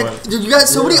watched it. that He's one. like, dude, you got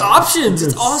so many options.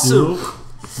 It's awesome. Silk,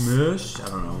 Smush. I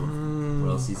don't know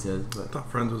what else he says, I but thought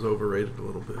Friends was overrated a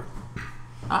little bit.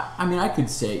 I mean,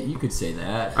 you could say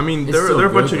that. I mean, It's there still are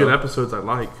a bunch of good though. episodes I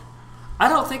like. I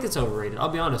don't think it's overrated. I'll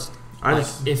be honest.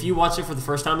 If you watch it for the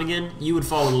first time again, you would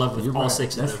fall in love with You're all right.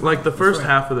 6 of That's them. Like the first right.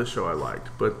 half of the show I liked,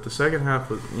 but the second half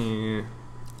was.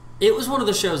 It was one of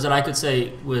the shows that I could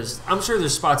say was. I'm sure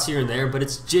there's spots here and there, but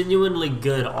it's genuinely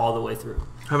good all the way through.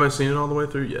 Have I seen it all the way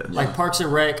through? Yes. Like Parks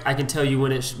and Rec, I can tell you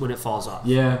when it falls off.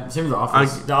 Yeah, same with The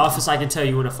Office. The Office, I can tell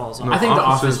you when it falls off. No. I think The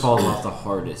Office Office is- falls off the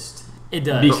hardest It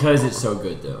does. because it's so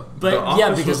good, though. But The yeah,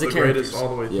 Office because was the the characters. greatest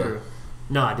all the way Yeah. through.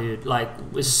 Nah, dude. Like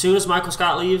as soon as Michael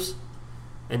Scott leaves,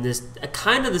 and this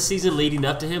kind of the season leading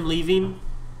up to him leaving,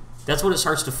 that's when it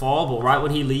starts to fall. But right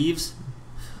when he leaves,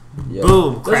 Yeah.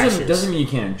 boom, crashes. Doesn't mean you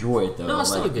can't enjoy it though. No, it's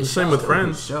still a good The show. same with It's still a good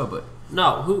Friends. show, but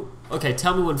No, who? Okay,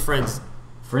 tell me when Friends.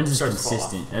 Friends is Starts to fall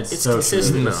consistent. off. That's It's so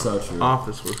consistent. true. No, That's so true.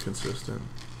 Office was consistent.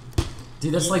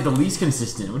 Dude, that's like the least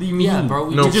consistent. What do you mean? Yeah, bro.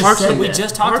 We No, just Parks said and- we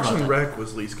just talked Parks about and that. Rec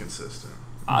was least consistent.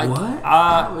 What?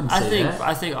 I wouldn't say think that.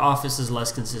 I think Office is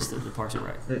less consistent than Parks and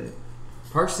Rec.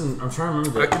 Parks and I'm trying to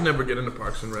remember I that. could never get into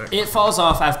Parks and Rec. It falls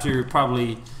off after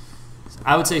probably,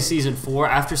 I would say season 4.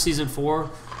 After season 4,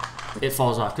 it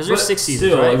falls off because there's But 6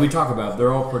 seasons, still, right? like we talk about,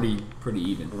 they're all pretty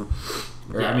even.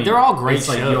 Or, Yeah, they're all great it's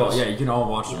like, shows. you can all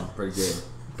watch them pretty good.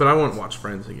 But I won't watch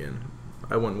Friends again.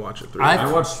 I wouldn't watch it through. I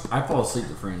fall asleep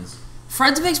to Friends.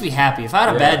 Friends makes me happy. If I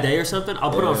had a bad day or something,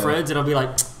 I'll put on Yeah. Friends and I'll be like,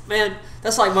 man,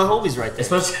 that's like my homies right there.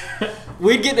 Especially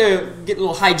We'd get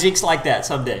little hijinks like that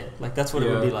someday. Like that's what it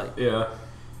would be like. Yeah.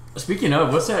 Speaking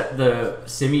of, what's that? The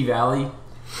Simi Valley,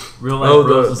 real life. Oh,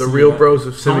 bros of the Simi real Valley? bros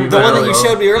of Simi The Valley. one that you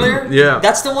showed me earlier? Yeah.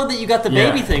 That's the one that you got the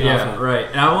baby thing off of. right.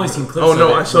 And I've only seen clips. Oh of no,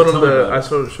 it, I so showed tell him me the about it.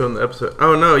 showed him the episode.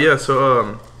 Oh no, yeah.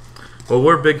 So well,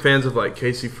 we're big fans of like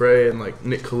Casey Frey and like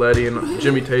Nick Coletti and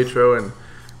Jimmy Tatro and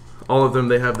all of them.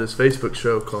 They have this Facebook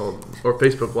show called or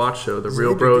Facebook Watch show, The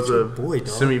Real Xander, Bros get your of boy, dog.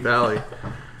 Simi Valley,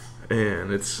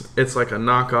 and it's like a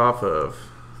knockoff of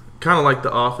kind of like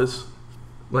The Office,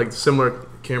 like similar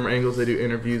camera angles. They do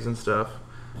interviews and stuff,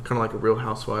 kind of like a Real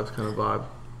Housewives kind of vibe.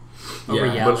 Yeah,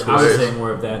 reality. but I would say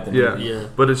more of that than Yeah. Yeah.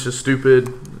 But it's just stupid,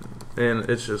 and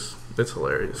it's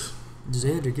hilarious.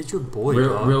 Xander, get your boy, real,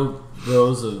 dog. real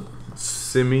bros of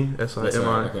Simi,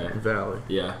 S-I-M-I, okay. Valley.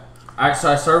 yeah.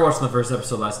 Actually, I started watching the first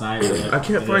episode last night. I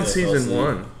can't find I fell season asleep.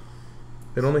 1.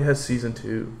 It only has season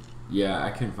 2. Yeah,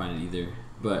 I couldn't find it either.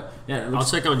 But yeah, it I'll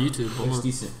looks, check on YouTube. Hold looks on.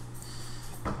 decent.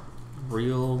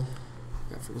 Real.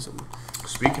 I forget something.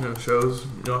 Speaking of shows,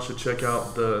 y'all should check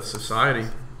out The Society.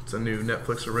 It's a new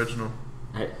Netflix original.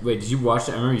 Hey, wait, did you watch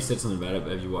it? I remember you said something about it,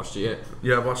 but have you watched it yet?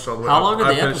 Yeah, I watched all the way. How long I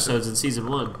are the finished episodes in season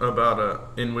 1? it.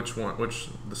 About in which one? Which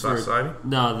The Society?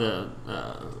 No, the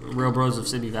Real Bros of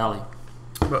Simi Valley.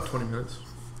 About 20 minutes.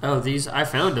 Oh, these I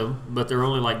found them, but they're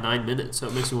only like 9 minutes, so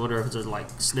it makes me wonder if it's just like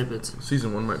snippets.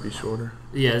 Season 1 might be shorter.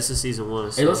 Yeah, this is season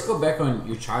 1. Hey, let's go back on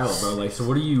your child, bro. Like, so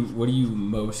what are you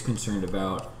most concerned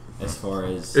about as far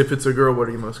as? If it's a girl, what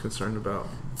are you most concerned about?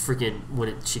 Freaking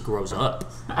when she grows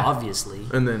up, obviously,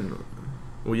 And then,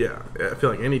 well, yeah, I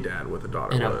feel like any dad with a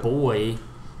daughter and a would. boy.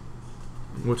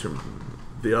 Which are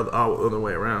the other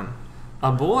way around.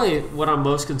 A boy, what I'm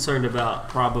most concerned about,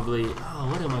 probably. Oh,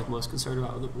 what am I most concerned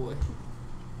about with a boy?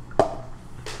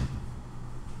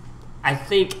 I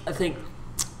think if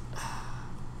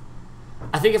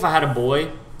I had a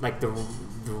boy, like the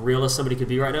realest somebody could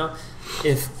be right now,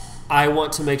 if I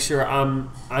want to make sure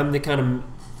I'm the kind of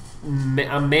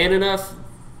I'm man enough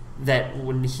that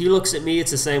when he looks at me,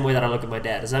 it's the same way that I look at my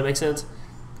dad. Does that make sense?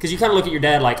 Because you kind of look at your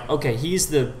dad like, okay,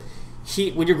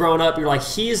 when you're growing up, you're like,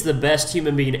 he is the best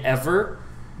human being ever,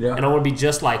 Yeah. and I want to be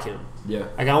just like him. Yeah.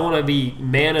 Like I want to be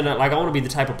man enough. Like I want to be the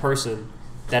type of person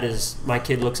that is my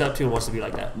kid looks up to and wants to be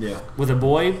like that. Yeah. With a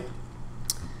boy,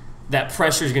 that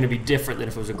pressure is going to be different than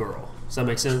if it was a girl. Does that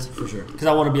make sense? For sure. Because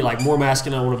I want to be like more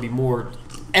masculine. I want to be more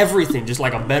everything, just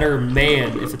like a better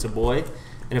man if it's a boy.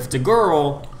 And if it's a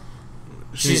girl,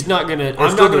 she's not gonna.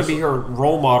 I'm not gonna be her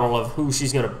role model of who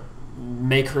she's gonna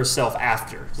make herself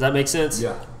after. Does that make sense?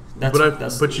 Yeah. But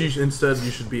instead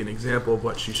you should be an example of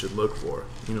what she should look for.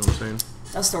 You know what I'm saying?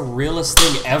 That's the realest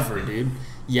thing ever, dude.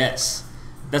 Yes,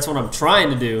 that's what I'm trying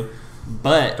to do.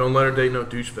 But Don't let her date no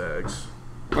douchebags.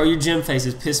 bro, your gym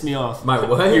faces piss me off. My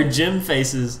what? Your gym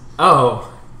faces.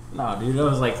 Oh. No, dude, that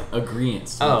was like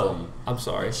agreement. Oh, I'm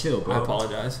sorry. Chill, bro. I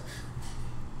apologize.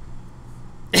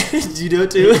 Did you do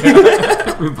it too?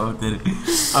 We both did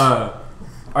it. All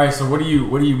right, so what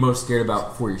are you most scared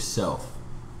about for yourself?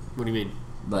 What do you mean?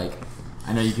 Like,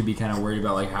 I know you could be kind of worried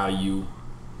about like how you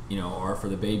are for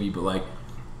the baby, but like,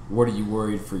 what are you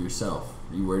worried for yourself?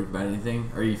 Are you worried about anything,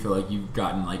 or you feel like you've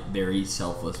gotten like very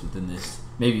selfless within this,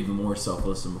 maybe even more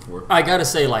selfless than before? I gotta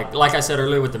say, like I said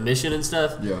earlier with the mission and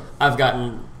stuff. Yeah. I've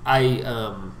gotten. I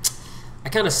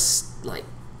kind of like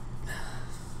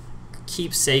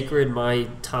keep sacred my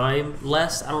time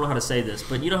less. I don't know how to say this,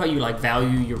 but you know how you like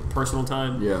value your personal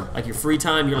time? Yeah. Like your free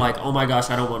time, you're like, oh my gosh,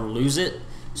 I don't want to lose it.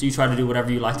 So you try to do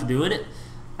whatever you like to do in it.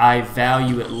 I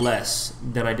value it less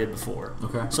than I did before.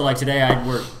 Okay. So like today I'd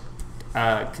work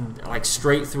like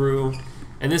straight through,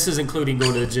 and this is including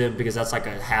going to the gym because that's like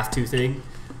a have-to thing,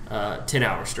 10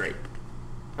 hours straight.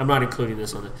 I'm not including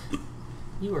this on it.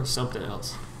 You are something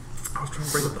else. I was trying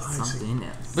to bring up the icing. Something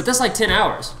else. But that's like 10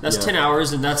 hours. That's Yeah. 10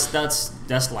 hours, and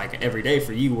that's like every day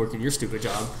for you working your stupid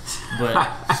job. But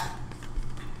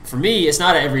for me, it's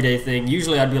not an everyday thing.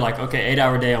 Usually I'd be like, okay,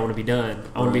 8-hour day, I want to be done.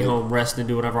 I want to be Right. home, rest, and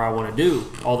do whatever I want to do,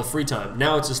 all the free time.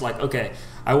 Now it's just like, okay,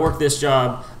 I work this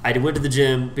job. I went to the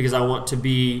gym because I want to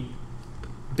be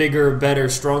bigger, better,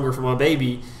 stronger for my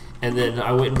baby. And then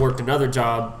I went and worked another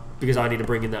job because I need to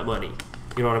bring in that money.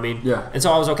 You know what I mean? Yeah. And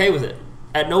so I was okay with it.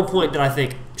 At no point did I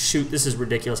think, shoot, this is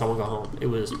ridiculous, I want to go home. It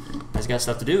was, I just got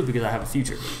stuff to do because I have a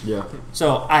future. Yeah.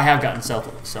 So I have gotten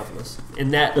selfless.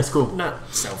 And That's cool.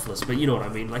 Not selfless, but you know what I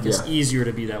mean. Like it's Yeah. easier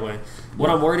to be that way. What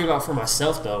I'm worried about for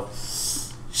myself, though,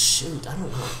 shoot, I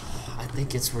don't know. I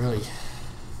think it's really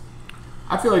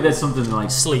I feel like that's something like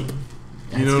sleep.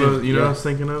 You know what I was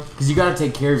thinking of? because you got to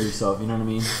take care of yourself. You know what I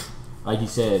mean? like you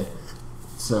said.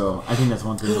 So I think that's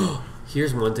one thing.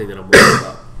 Here's one thing that I'm worried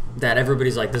about. That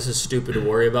everybody's like, this is stupid to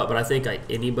worry about, but I think like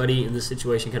anybody in this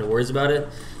situation kind of worries about it.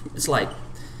 It's like,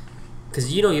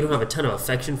 because you don't have a ton of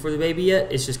affection for the baby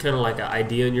yet. It's just kind of like an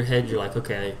idea in your head. You're like,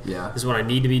 okay, this is what I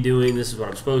need to be doing. This is what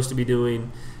I'm supposed to be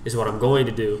doing. This is what I'm going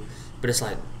to do. But it's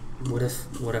like, what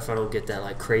if I don't get that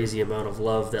like crazy amount of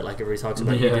love that like everybody talks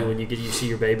about you do when you see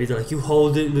your baby? They're like, you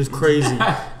hold it and it's crazy. And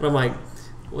I'm like,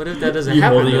 what if that doesn't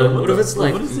happen? What if it's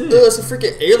like, it's a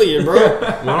freaking alien, bro?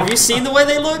 Have you seen the way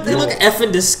they look? They look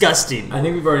effing disgusting. I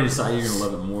think we've already decided you're gonna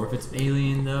love it more if it's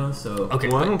alien, though. So okay,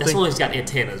 well, that's only it's got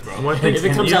antennas, bro. Well, if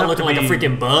it comes out looking like a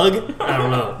freaking bug, I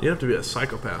don't know. You have to be a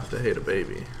psychopath to hate a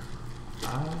baby.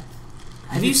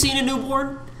 Have you seen a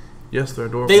newborn? Yes, they're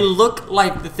adorable. They look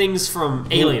like the things from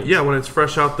Aliens. Yeah, when it's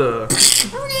fresh out the.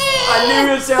 I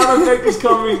knew the sound effect was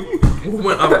coming.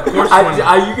 Of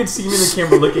course, you could see me in the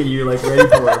camera look at you like ready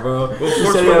for it, bro. Well,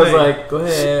 You said it, I was like, go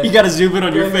ahead. You gotta zoom in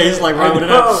on your face, like rubbing it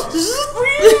up.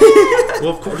 well,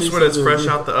 of course, when it's fresh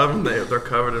out the oven, they're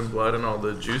covered in blood and all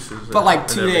the juices. But like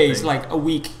 2 days, like a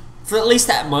week, for at least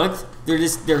that month, they're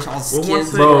all skin.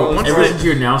 Bro, ever since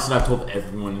you announced it, I've told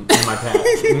everyone in my past.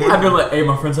 I've been like, hey,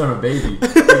 my friend's having a baby.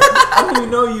 I don't even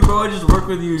know you, bro. I just work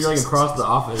with you. You're like across the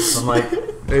office. I'm like,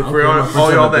 hey, for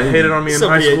all y'all that hated on me in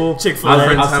high school, Chick-fil-A.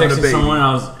 I was texting someone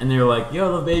and they were like, yo, I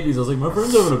love babies. I was like, my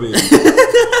friend's having a baby.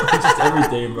 Just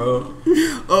everything, bro.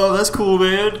 Oh, that's cool,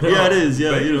 man. Yeah, it is.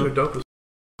 Yeah, babies are dope as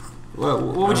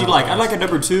what would you like? I'd like a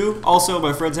number 2. Also,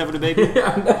 my friend's having a baby.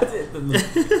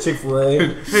 Chick-fil-A.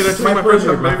 Hey, that's my friend's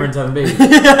having a baby.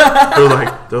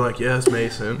 they're like, yes,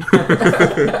 Mason.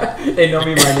 They know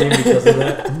me by name because of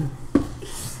that.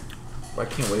 I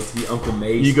can't wait to be Uncle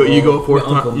Mace. You go a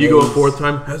fourth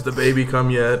time. Has the baby come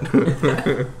yet?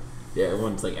 Yeah,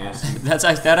 everyone's like asking.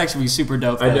 That'd actually be super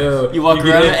dope. I know. You walk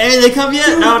around. Hey, they come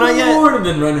yet? No, not yet. And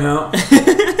then run out.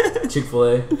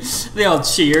 Chick-fil-A. They all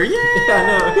cheer. Yeah.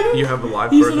 I know. You have a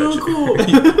live birth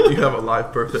at You have a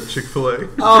live birth at Chick-fil-A.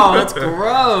 Oh, that's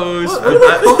gross.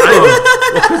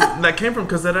 That came from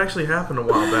because that actually happened a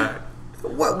while back.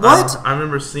 What? I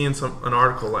remember seeing an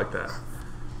article like that.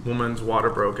 Woman's water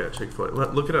broke at Chick-fil-A.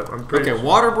 Look it up. I'm pretty sure.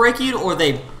 Water breaking, or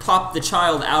they popped the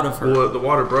child out of her. Well, the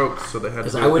water broke, so they had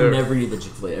to. I would never eat the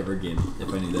Chick-fil-A ever again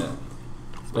if I knew that.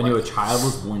 If I knew a child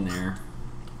was born there.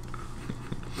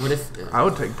 What if? I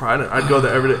would take pride in it. I'd go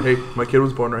there every day. Hey, my kid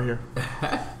was born right here.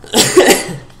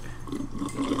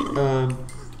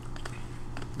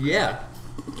 Yeah.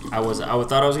 I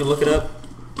thought I was gonna look it up.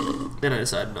 Then I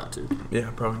decided not to.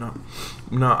 Yeah, probably not.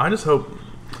 No, I just hope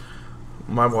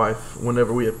my wife,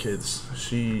 whenever we have kids,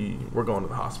 we're going to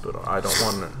the hospital. I don't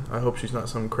want to. I hope she's not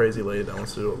some crazy lady that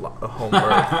wants to do a home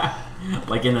birth.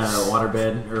 Like in a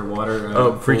waterbed or water.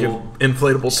 Freaking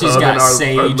inflatable she's tub got in our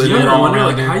sage. living room. I wonder,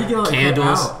 like, how you get all that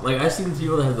candles out? Like I've seen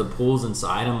people that have the pools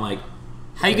inside. I'm like,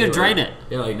 how you gonna drain it?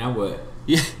 Yeah, like now what?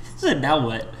 Yeah, said now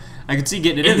what? I could see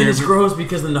getting it and in then there. It's gross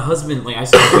because then the husband, like I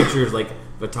saw pictures, like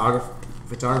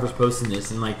photographers posting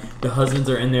this, and like the husbands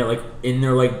are in their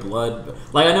blood.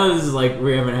 Like I know this is like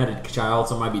we haven't had a child,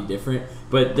 so it might be different,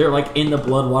 but they're like in the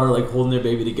blood water, like holding their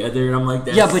baby together, and I'm like,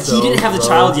 that's but he didn't have the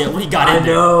child yet when he got in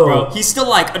there, bro. He's still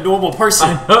like a normal person.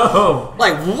 I know.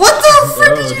 Like what the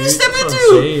frick did you step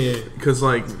into?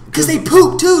 Because they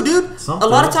poop too, dude. Something.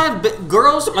 A lot of times,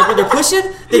 girls like when they're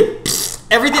pushing, they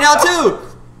everything out too,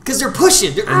 because they're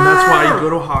pushing. And that's why you go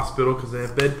to a hospital because they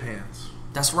have bedpans.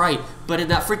 That's right. But in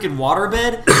that freaking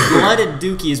waterbed, blood and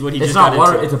dookie is what he just got into. It's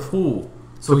not water. It's a pool.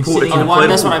 So he's pool. sitting in a pool. pool.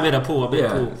 That's what I meant. A pool. I meant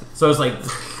pool. So it's like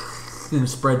and it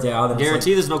spreads out. And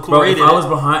Guarantee it's there's no bro, chlorine if I was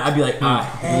behind, I'd be like,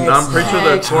 I'm pretty sure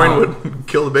that chlorine would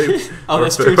kill the baby. Oh,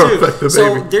 that's true too.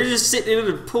 So they're just sitting in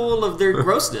a pool of their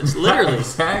grossness, literally.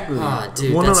 Exactly. Ah,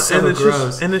 dude, that's so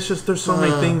gross. And it's just there's so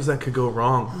many things that could go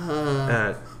wrong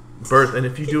at birth, and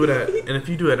if you do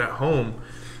it at home,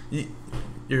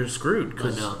 you're screwed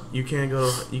because you can't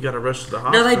go. You got to rush to the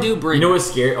hospital. No, they do bring. You know what's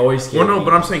scary? Always scary. Well, no,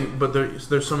 but I'm saying, but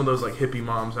there's some of those like hippie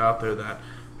moms out there that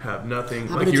have nothing.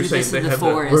 How like did you're you saying, miss they in the have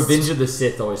forest? Revenge of the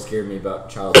Sith always scared me about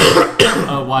childhood.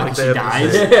 Oh, why? Because she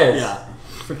dies. Yes. Yeah.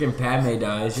 Freaking Padme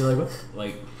dies. You're like, what?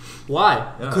 Like, why?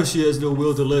 Yeah. Because she has no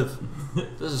will to live.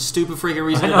 That's a stupid freaking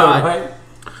reason I to know, die. right?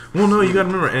 Well, no, you got to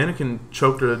remember, Anakin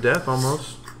choked her to death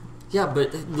almost. Yeah,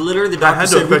 but literally the That doctor had to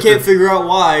said we affect can't her. figure out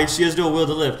why she has no will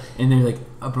to live. And they're like,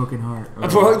 a broken heart.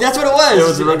 That's what it was. It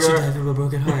was a She broken died from a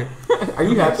broken heart. Are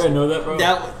you happy I know that, bro?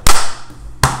 Yeah.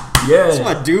 That's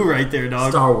what I do right there,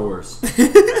 dog. Star Wars.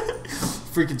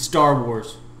 Freaking Star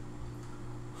Wars.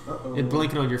 It's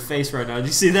blinking on your face right now. Did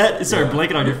you see that? It started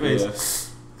blinking on your face. Yeah.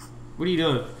 What are you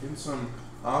doing? Getting some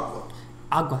agua.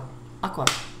 Aqua.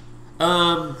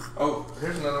 Oh,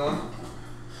 here's another one.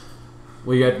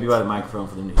 Well, you have to be by the microphone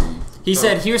for them to hear you. He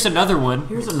said, "Here's another one."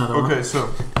 Here's another one. Okay, so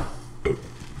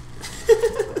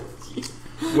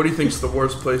what do you think's the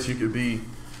worst place you could be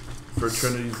for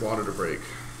Trinity's water to break?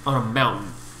 On a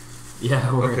mountain.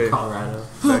 Yeah, we're Okay. in Colorado.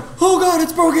 Oh God,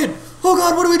 it's broken! Oh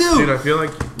God, what do we do? Dude, I feel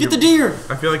like Get the deer.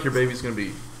 I feel like your baby's gonna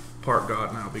be part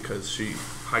God now because she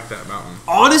hiked that mountain.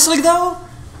 Honestly, though,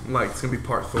 Like it's gonna be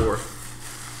part Thor.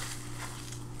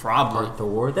 probably.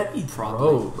 Thor? That'd be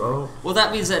Probably. bro. Well,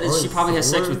 that means that Or she probably has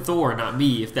sex Thor. with Thor, not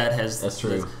me. If that has, That's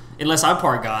true. Unless I'm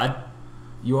part God.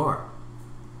 You are.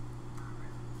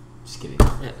 Just kidding.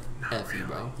 Yeah, F you,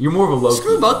 bro. You're more of a Loki.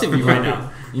 Screw both of you right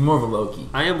now. You're more of a Loki.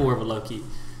 I am more of a Loki.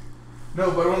 No,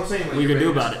 but what I'm saying, like, What are you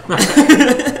your gonna do baby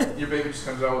about it? Your baby just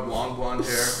comes out with long blonde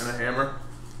hair and a hammer.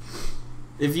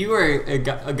 If you were a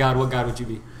god, what god would you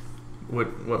be? What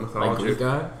Like mythology? Greek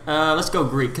god? Let's go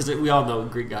Greek, because we all know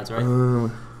Greek gods, right?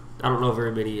 I don't know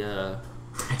very many. I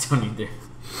don't either.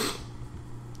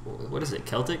 What is it?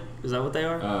 Celtic? Is that what they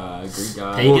are? Greek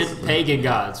god. Pagan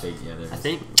gods. Pagan, yeah, I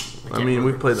think. I mean,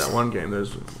 we've played that one game.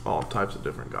 There's all types of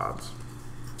different gods.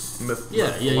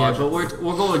 Yeah. But we're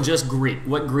going just Greek.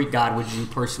 What Greek god would you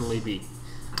personally be?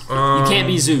 You Um, can't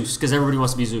be Zeus, because everybody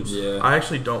wants to be Zeus. Yeah. I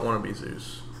actually don't want to be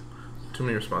Zeus. Too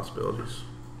many responsibilities.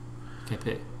 Can't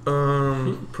pick.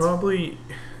 Probably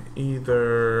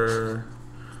either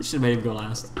You should have made him go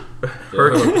last.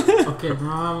 Hercules. Okay,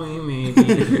 probably,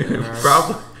 maybe.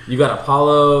 Probably. You got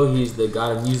Apollo. He's the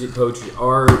god of music, poetry,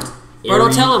 art. Bro, don't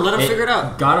Ares- tell him. Let him figure it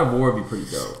out. God of War would be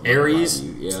pretty dope. Ares?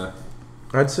 Yeah.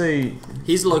 I'd say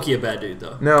He's low-key a bad dude,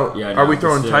 though. now. Yeah, are no, we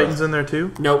throwing just, Titans in there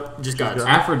too? Nope, just gods.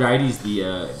 Aphrodite's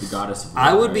the goddess of war.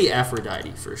 I would right? be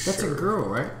Aphrodite for sure. That's a girl,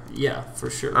 right? Yeah, for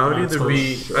sure. I would That's either for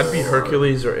be. sure. I'd be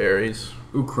Hercules or Ares.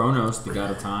 Ooh, Kronos, the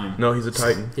god of time. No, he's a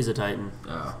Titan. He's a Titan.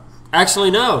 Oh,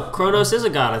 Actually, no. Kronos is a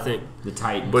god, I think. the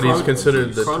Titan. But he's Kronos.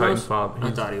 considered the Kronos? Titan father. I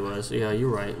He's- thought he was. Yeah, you're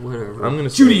right. Whatever. I'm gonna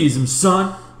say. Judaism,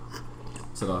 son.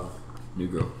 Set off. New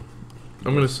girl.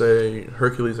 I'm gonna say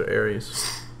Hercules or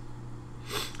Ares.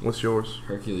 What's yours?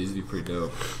 Hercules would be pretty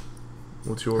dope.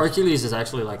 What's yours? Hercules is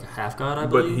actually like a half god, I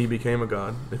But believe. he became a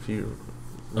god. If you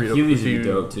read Achilles if would you, be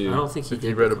dope too. I don't think he if did.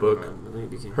 you read a become book. god. I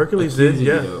think he became. Hercules Achilles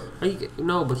did, would be yeah. dope. Oh,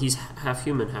 no, but he's half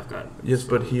human, half god. Yes,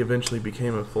 but he eventually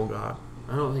became a full god.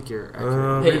 I don't think you're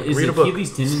accurate. Hey, Read- is read a book.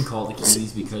 Achilles tendon called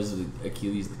Achilles because of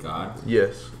Achilles the god?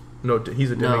 Yes. No, he's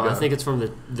a demigod. No, I think it's from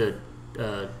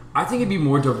I think it'd be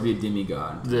more dope to be a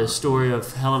demigod. the story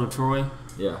of Helen of Troy,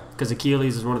 Yeah. because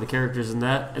Achilles is one of the characters in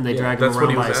that, and they Yeah, drag him that's what around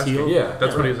he by was his asking. heel. Yeah.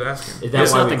 That's what he was asking. Is that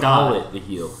It's why not we the call god. it the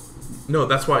heel? No,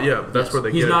 that's why. Yeah, that's Yes. where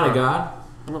they He's get not it a from. god?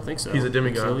 I don't think so. He's a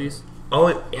demigod. Achilles? All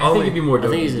it, I all think it- it'd be more I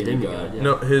dope think to he's be a a demigod. demigod. Yeah.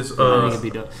 No, his. I think it'd be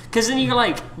dope. Because then you're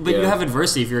like, but you Yeah. have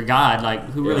adversity if you're a god.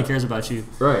 Like, who really Yeah. cares about you?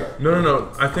 Right. No.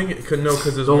 I think it could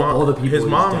because his So mom. all the people his he's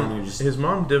mom. down there just- His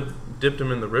mom dipped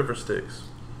him in the river Styx,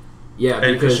 Yeah,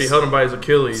 and because she held him by his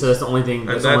Achilles. So that's the only thing. and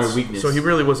That's the only weakness. so he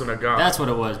really wasn't a god. That's what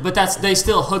it was. But they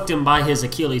still hooked him by his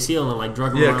Achilles heel and like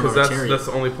drug him yeah, around because on a chariot. that's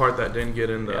the only part that didn't get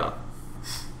in the. Yeah.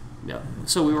 Yeah.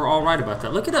 So we were all right about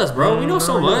that. Look at us, bro. We know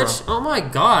so No, you're much. Oh my I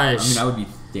gosh. mean, I would be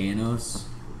Thanos.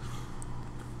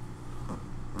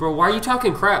 Bro, why are you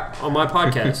talking crap on my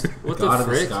podcast? What God the of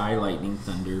the frick? sky, lightning,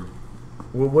 thunder.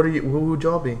 Well, what are you? Who would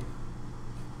y'all be?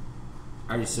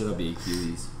 I just said I'd be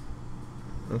Achilles.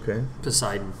 Okay,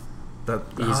 Poseidon. that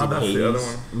Easy. that's Hades. the other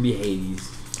one. I'd be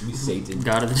Hades. I'd be Satan.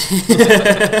 God of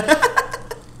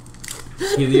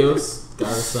the Helios, god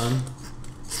of the sun.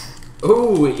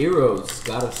 Oh, Eros,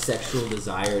 god of sexual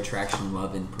desire, attraction,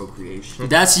 love, and procreation.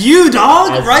 That's you, dog!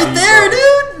 That's right me, there,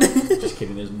 dude! Just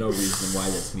kidding. There's no reason why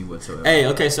that's me whatsoever. Hey,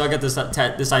 okay, so I got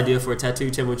this idea for a tattoo.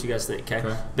 Tell me what you guys think, okay?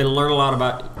 Okay. Been learning a lot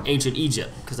about ancient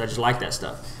Egypt, because I just like that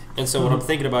stuff. And so what I'm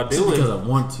thinking about Just because doing, I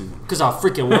want to. because I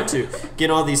freaking want to, get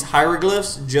all these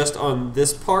hieroglyphs just on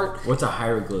this part. What's a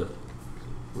hieroglyph?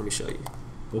 Let me show you.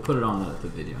 We'll put it on the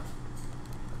video.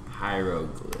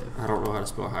 Hieroglyph. I don't know how to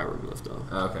spell hieroglyph, though.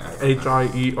 Okay.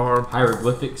 HIER.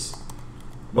 Hieroglyphics.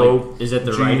 O Like, is that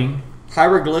the G. writing?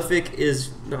 Hieroglyphic is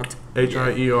not...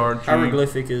 HIER.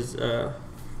 Hieroglyphic is,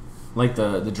 Like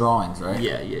the drawings, right?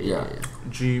 yeah.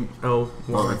 Well,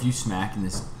 GLY. if you smack in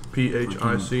this. PHICS.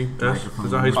 Microphone.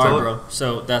 Is that how you All spell right, it? bro.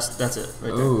 So that's it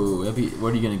right there. Oh,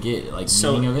 what are you gonna get? Like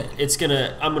So meaning of it? it's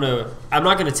gonna. I'm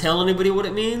not gonna tell anybody what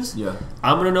it means. Yeah.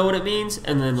 I'm gonna know what it means,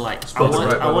 and then like Spelled right,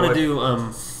 by I the want to way.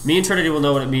 do. Me and Trinity will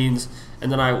know what it means, and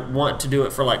then I want to do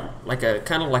it for like a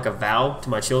kind of like a vow to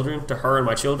my children, to her and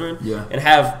my children. Yeah. And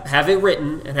have it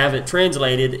written and have it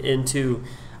translated into.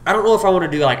 I don't know if I want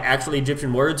to do like actually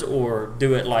Egyptian words or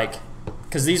do it like,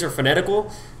 because these are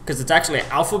phonetical. Because it's actually an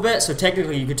alphabet, so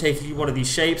technically you could take one of these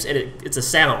shapes and it's a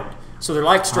sound. So they're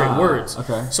like straight words.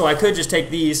 Okay. So I could just take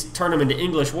these, turn them into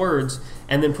English words,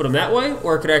 and then put them that way,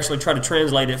 or I could actually try to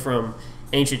translate it from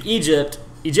ancient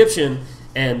Egyptian,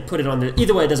 and put it on the...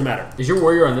 Either way, it doesn't matter. Is your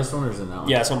warrior on this one or is it that one?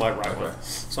 Yeah, it's on my right one.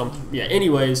 So,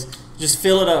 anyways, just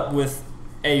fill it up with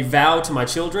a vow to my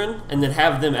children, and then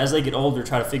have them, as they get older,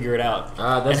 try to figure it out.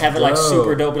 That's and have it, like,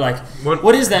 super dope. Be like,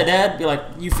 what is that, Dad? Be like,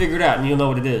 you figure it out, and you'll know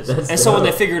what it is. That's and so when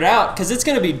dope. they figure it out, because it's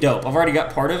going to be dope. I've already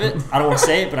got part of it. I don't want to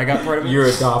say it, but I got part of it. You're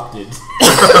adopted.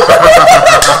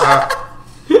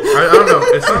 I don't know.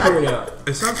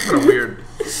 It sounds kind of weird.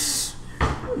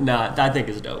 Nah, I think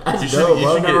it's dope. That's dope.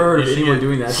 I've never heard of anyone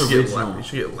doing that. That's You original.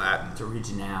 should get Latin. It's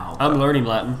original. I'm learning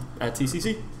Latin at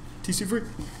TCC. TC free.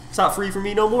 It's not free for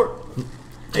me no more.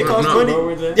 It No, costs no, money. what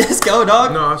was that? Let's go,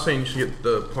 dog. No, I was saying you should get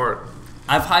the part.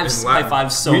 I've high In Latin.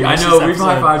 five so I much. know, this we've episode.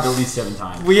 high-fived at least 7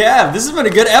 times. We have. This has been a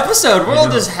good episode. We're I all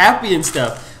know. just happy and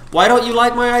stuff. Why don't you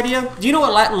like my idea? Do you know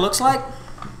what Latin looks like?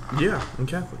 Yeah, I'm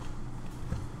Catholic.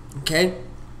 Okay.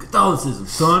 Catholicism,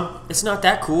 son. It's not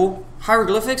that cool.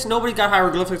 Hieroglyphics? Nobody's got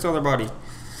hieroglyphics on their body.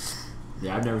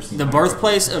 Yeah, I've never seen The that.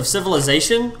 birthplace of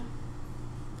civilization?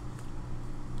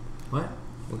 What?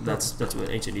 That's what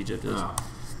ancient Egypt is. Oh.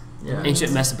 Yeah.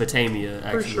 Ancient Mesopotamia,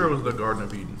 actually. Pretty sure it was the Garden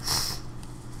of Eden.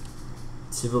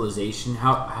 Civilization.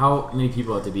 How many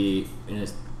people have to be in a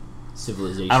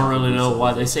civilization? I don't really to be know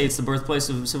why they civilization? say it's the birthplace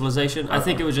of civilization. I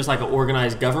think it was just like an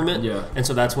organized government. Yeah. And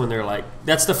so that's when they're like,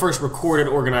 that's the first recorded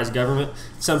organized government.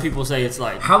 Some people say it's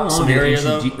like How long did Samaria,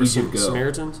 ancient though, or Egypt go?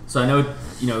 Samaritans. So I know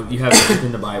you have it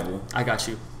in the Bible. I got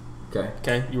you. Okay.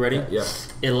 Okay, you ready? Yeah.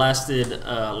 It lasted,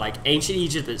 like ancient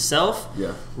Egypt itself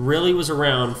Yeah. really was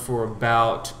around for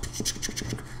about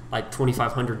like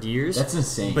 2,500 years. That's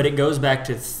insane. But it goes back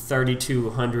to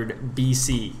 3,200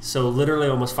 BC. So literally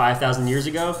almost 5,000 years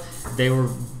ago, they were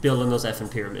building those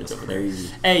effing pyramids over there.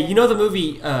 Crazy. Hey, you know the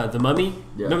movie The Mummy?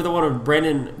 Yeah. Remember the one with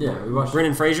Brendan? Yeah, we watched it.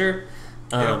 Brendan Fraser.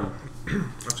 I've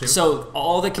seen So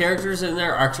all the characters in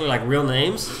there are actually like real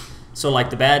names. So like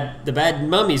the bad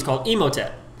mummy is called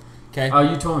Imhotep. Okay. Oh,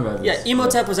 you told me about Yeah, this.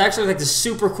 Imhotep was actually like this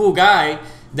super cool guy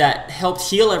that helped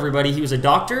heal everybody. He was a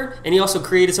doctor, and he also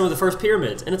created some of the first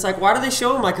pyramids. And it's like, why do they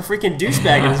show him like a freaking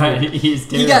douchebag in this movie?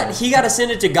 He's he got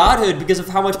ascended to godhood because of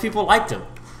how much people liked him.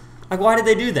 Like, why did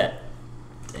they do that?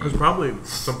 There's probably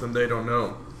something they don't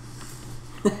know.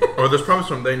 Or there's probably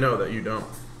something they know that you don't.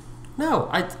 No,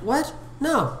 what?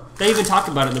 No. They even talked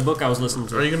about it in the book I was listening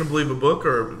to. Are you going to believe a book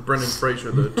or Brendan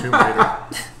Fraser, the Tomb Raider?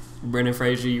 Brendan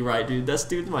Fraser, you're right, dude.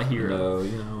 Dude's my hero. No,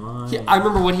 you know. I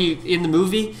remember when in the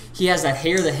movie, he has that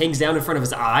hair that hangs down in front of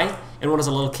his eye. And when I was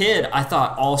a little kid, I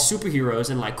thought all superheroes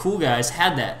and like cool guys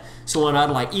had that. So when I'd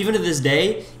like, even to this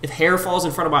day, if hair falls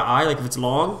in front of my eye, like if it's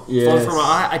long, falls in front of my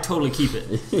eye, I totally keep it.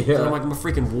 Yeah. 'Cause I'm a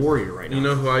freaking warrior right now. You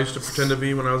know who I used to pretend to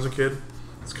be when I was a kid?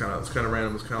 It's kind of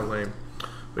random. It's kind of lame.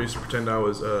 But I used to pretend I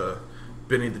was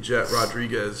Benny the Jet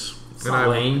Rodriguez. It's not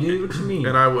lame, dude. What you mean?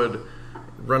 And I would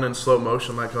run in slow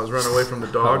motion like I was running away from the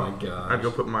dog. Oh my gosh. I'd go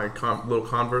put my little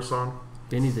Converse on.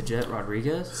 Benny the Jet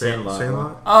Rodriguez?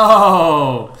 Sandlot.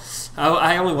 Oh!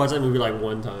 I only watched that movie like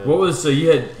one time. What was so you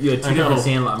had two I different know.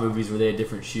 Sandlot movies where they had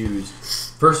different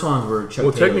shoes. First ones were Chuck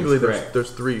Well, Taylor's, technically, correct?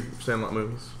 there's 3 Sandlot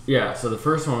movies. Yeah, so the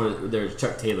first one was there's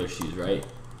Chuck Taylor shoes, right?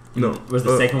 No. Was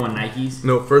the second one Nikes?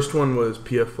 No, first one was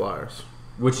PF Flyers.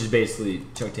 Which is basically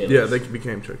Chuck Taylor's. Yeah, they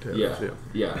became Chuck Taylor's. Yeah.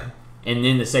 Yeah. Yeah. And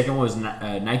then the second one was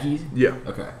Nikes? Yeah.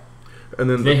 Okay. And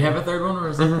then Did they have a third one or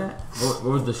is that that? What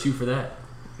was the shoe for that?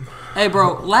 Hey,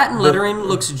 bro, Latin lettering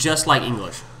looks just like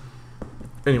English.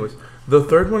 anyways, the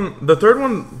third one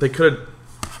they could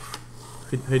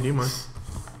have. Hey, do you mind?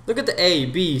 Look at the A,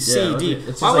 B, C, Yeah, look D. at- it's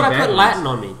just Why would like I put backwards. Latin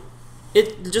on me?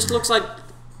 It just looks like,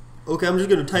 okay, I'm just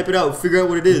going to type it out, figure out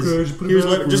what it is. Okay, just put it Here's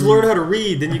backwards. just learn how to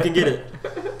read, then you can get it.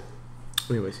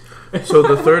 Anyways, so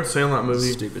the third Sandlot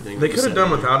movie, Stupid thing they you could have said, done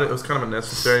man. without it. It was kind of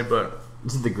unnecessary, but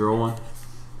This is the girl one?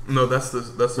 no, that's the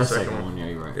second one. Yeah,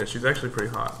 you're right. Yeah, she's actually pretty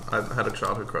hot. I had a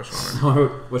childhood crush on her.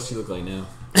 What's she look like now?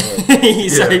 He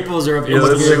said he pulls her up. Yeah,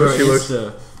 let's see what she It's,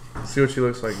 looks. See what she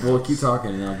looks like. Well, keep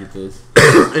talking and I'll get this.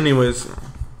 Anyways,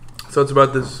 so it's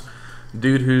about this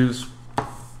dude who's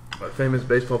a famous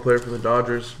baseball player for the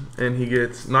Dodgers, and he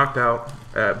gets knocked out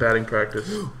at batting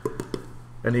practice,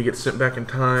 and he gets sent back in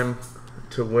time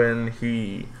to when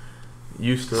he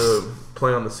used to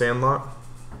play on the Sandlot,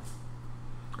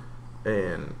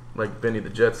 and like Benny the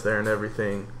Jet's there and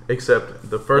everything, except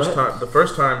the first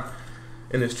time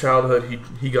in his childhood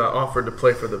he got offered to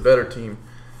play for the better team,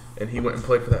 and he went and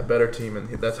played for that better team, and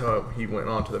that's how he went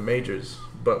on to the majors.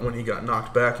 But when he got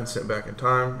knocked back and sent back in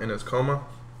time in his coma,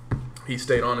 he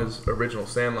stayed on his original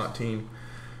Sandlot team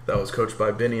that was coached by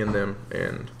Benny and them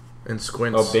and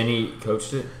Squints. Oh, Benny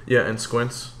coached it? Yeah, and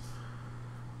Squints.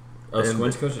 Oh,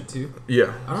 Squinch coached it too?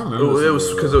 Yeah. I don't remember. It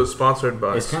was because it was sponsored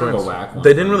by It's kind of a whack one.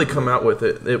 They didn't really come out with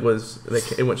it. It went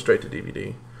straight to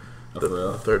DVD. Oh, The for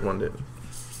real? third one did.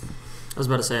 I was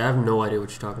about to say, I have no idea what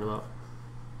you're talking about.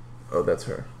 Oh, that's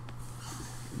her.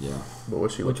 Yeah. But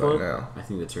what she Which looks like one? now? I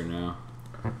think that's her now.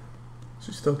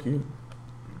 She's still cute.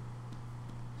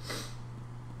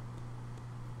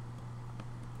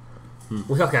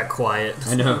 We all got quiet.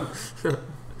 I know.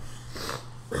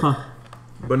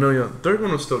 But no, yeah, third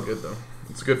one was still good though.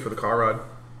 It's good for the car ride.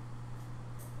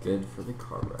 Good for the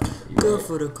car ride. Good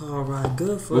for the car ride.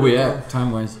 Good for Where the we car. at?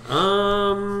 Time-wise?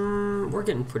 We're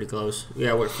getting pretty close.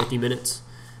 Yeah, we're at 50 minutes.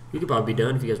 We could probably be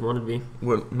done if you guys wanted to be.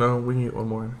 Well, no, we can get one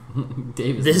more in.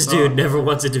 Davis. This dude never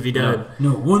wants it to be done.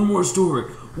 No, one more story.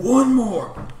 One more.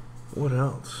 What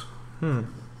else?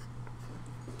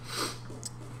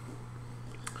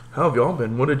 How have y'all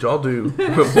been? What did y'all do?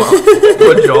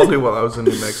 What did y'all do while I was in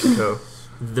New Mexico?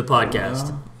 The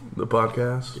podcast. The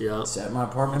podcast? Yeah. Sat in my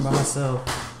apartment by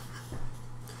myself.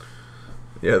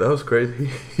 Yeah, that was crazy.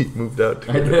 He moved out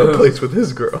I to know. a place with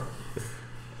his girl,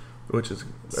 which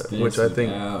I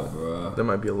think out, bro. that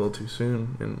might be a little too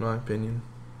soon, in my opinion.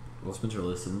 Well, Spencer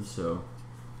listens, so.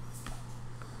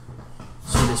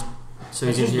 So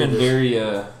he's He's gonna been hear this.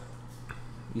 very.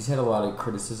 He's had a lot of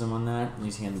criticism on that, and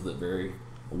he's handled it very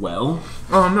well.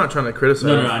 Oh, I'm not trying to criticize.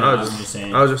 No, I know. was I'm just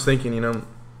saying. I was just thinking,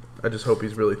 I just hope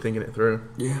he's really thinking it through.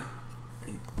 Yeah.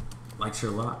 He likes her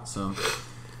a lot, so.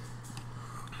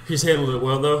 He's handled it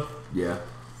well, though. Yeah.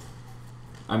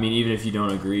 I mean, even if you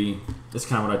don't agree, that's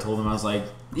kind of what I told him. I was like,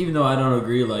 even though I don't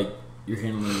agree, like, you're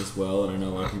handling this well, and I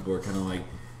know a lot of people are kind of like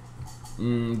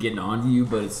getting on to you,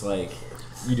 but it's like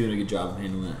you're doing a good job of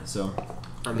handling it. So,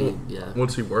 I mean, yeah.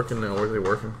 What's he working now? Where's he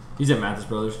working? he's at Mathis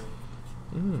Brothers.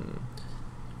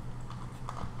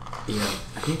 Yeah,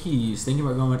 I think he's thinking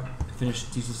about going to finish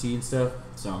TCC and stuff.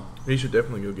 So He should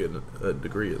definitely go get a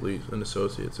degree at least, an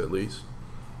associate's at least.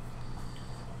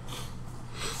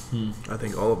 I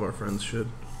think all of our friends should.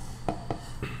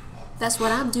 That's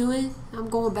what I'm doing. I'm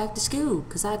going back to school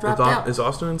because I dropped out. Is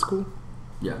Austin in school?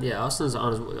 yeah, Yeah, Austin's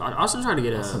trying to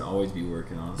get Austin a. always be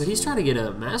working on. But he's trying to get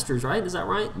a master's, right? Is that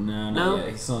right? No, No? yeah,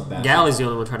 he's still on his bachelor's. Galle's the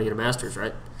only one trying to get a master's,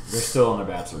 right? They're still on their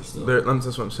bachelor's still. That's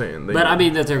what I'm saying. But I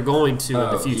mean that they're going to in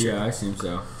the Oh, future. Yeah, I assume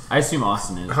so. I assume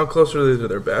Austin is. how close are they to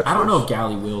their bachelor's? I don't know if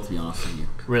Galle will, to be honest with you.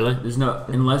 Really? There's no,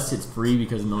 unless it's free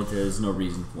because of the military, there's no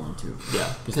reason for him to. Yeah,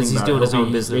 Just because think he's about it, doing his he'll own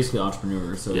be- business. He's basically an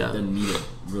entrepreneur, so Yeah. he doesn't need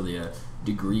really a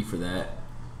degree for that.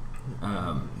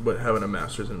 But having a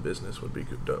master's in business would be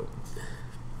good, dope.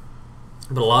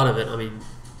 But a lot of it, I mean,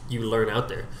 you learn out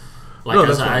there. Like No,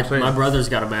 as that's what I'm saying. my brother's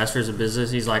got a master's in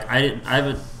business. He's like, I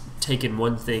haven't taken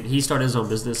one thing. He started his own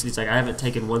business. He's like, I haven't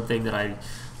taken one thing that I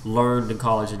learned in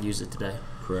college and used it today.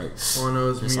 Correct. All I know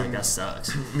is It's like that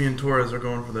sucks. me and Torres are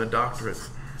going for the doctorate.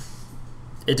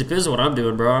 It depends on what I'm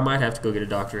doing, bro. I might have to go get a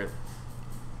doctorate.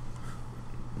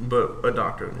 But a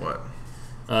doctor in what?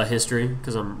 History,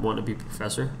 because I'm wanting to be a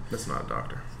professor. That's not a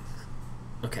doctor.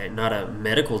 Okay, not a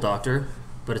medical doctor,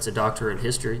 but it's a doctor in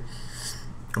history.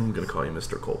 I'm going to call you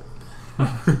Mr. Cole.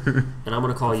 And I'm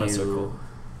going to call Professor you Cole.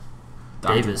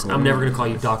 Davis. Dr. I'm Cole. never going to call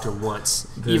you doctor once.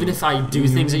 Dude, Even if I do you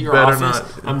things at your better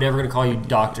office, not. I'm never going to call you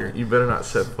doctor. You better not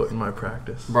set foot in my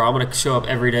practice. Bro, I'm going to show up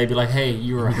every day and be like, hey,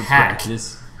 you're a hack.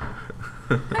 Practice.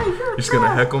 You're just going to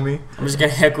heckle me? I'm just going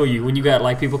to heckle you when you got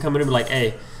like people coming in and be like,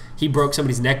 hey, he broke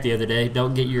somebody's neck the other day.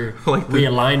 Don't get your Like the-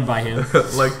 realigned by him.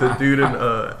 Like the dude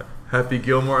in Happy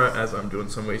Gilmore, as I'm doing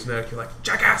somebody's neck, you're like,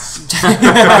 jackass!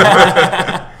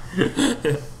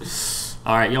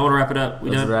 All right, y'all want to wrap it up?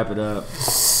 We Let's done? wrap it up.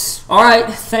 All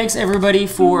right, thanks everybody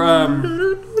for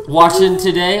watching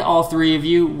today. All three of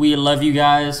you, we love you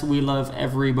guys. We love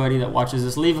everybody that watches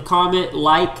this. Leave a comment,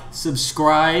 like,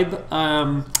 subscribe.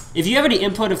 If you have any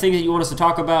input of things that you want us to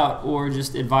talk about, or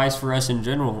just advice for us in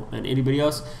general, and anybody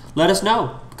else, let us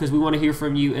know because we want to hear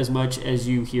from you as much as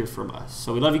you hear from us.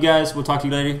 So we love you guys. We'll talk to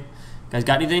you later. Guys,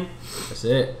 got anything? That's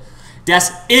it. That's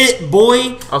it,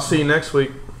 boy. I'll see you next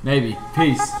week. Maybe.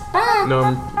 Peace. No,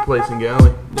 I'm placing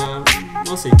Galley.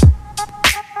 We'll see.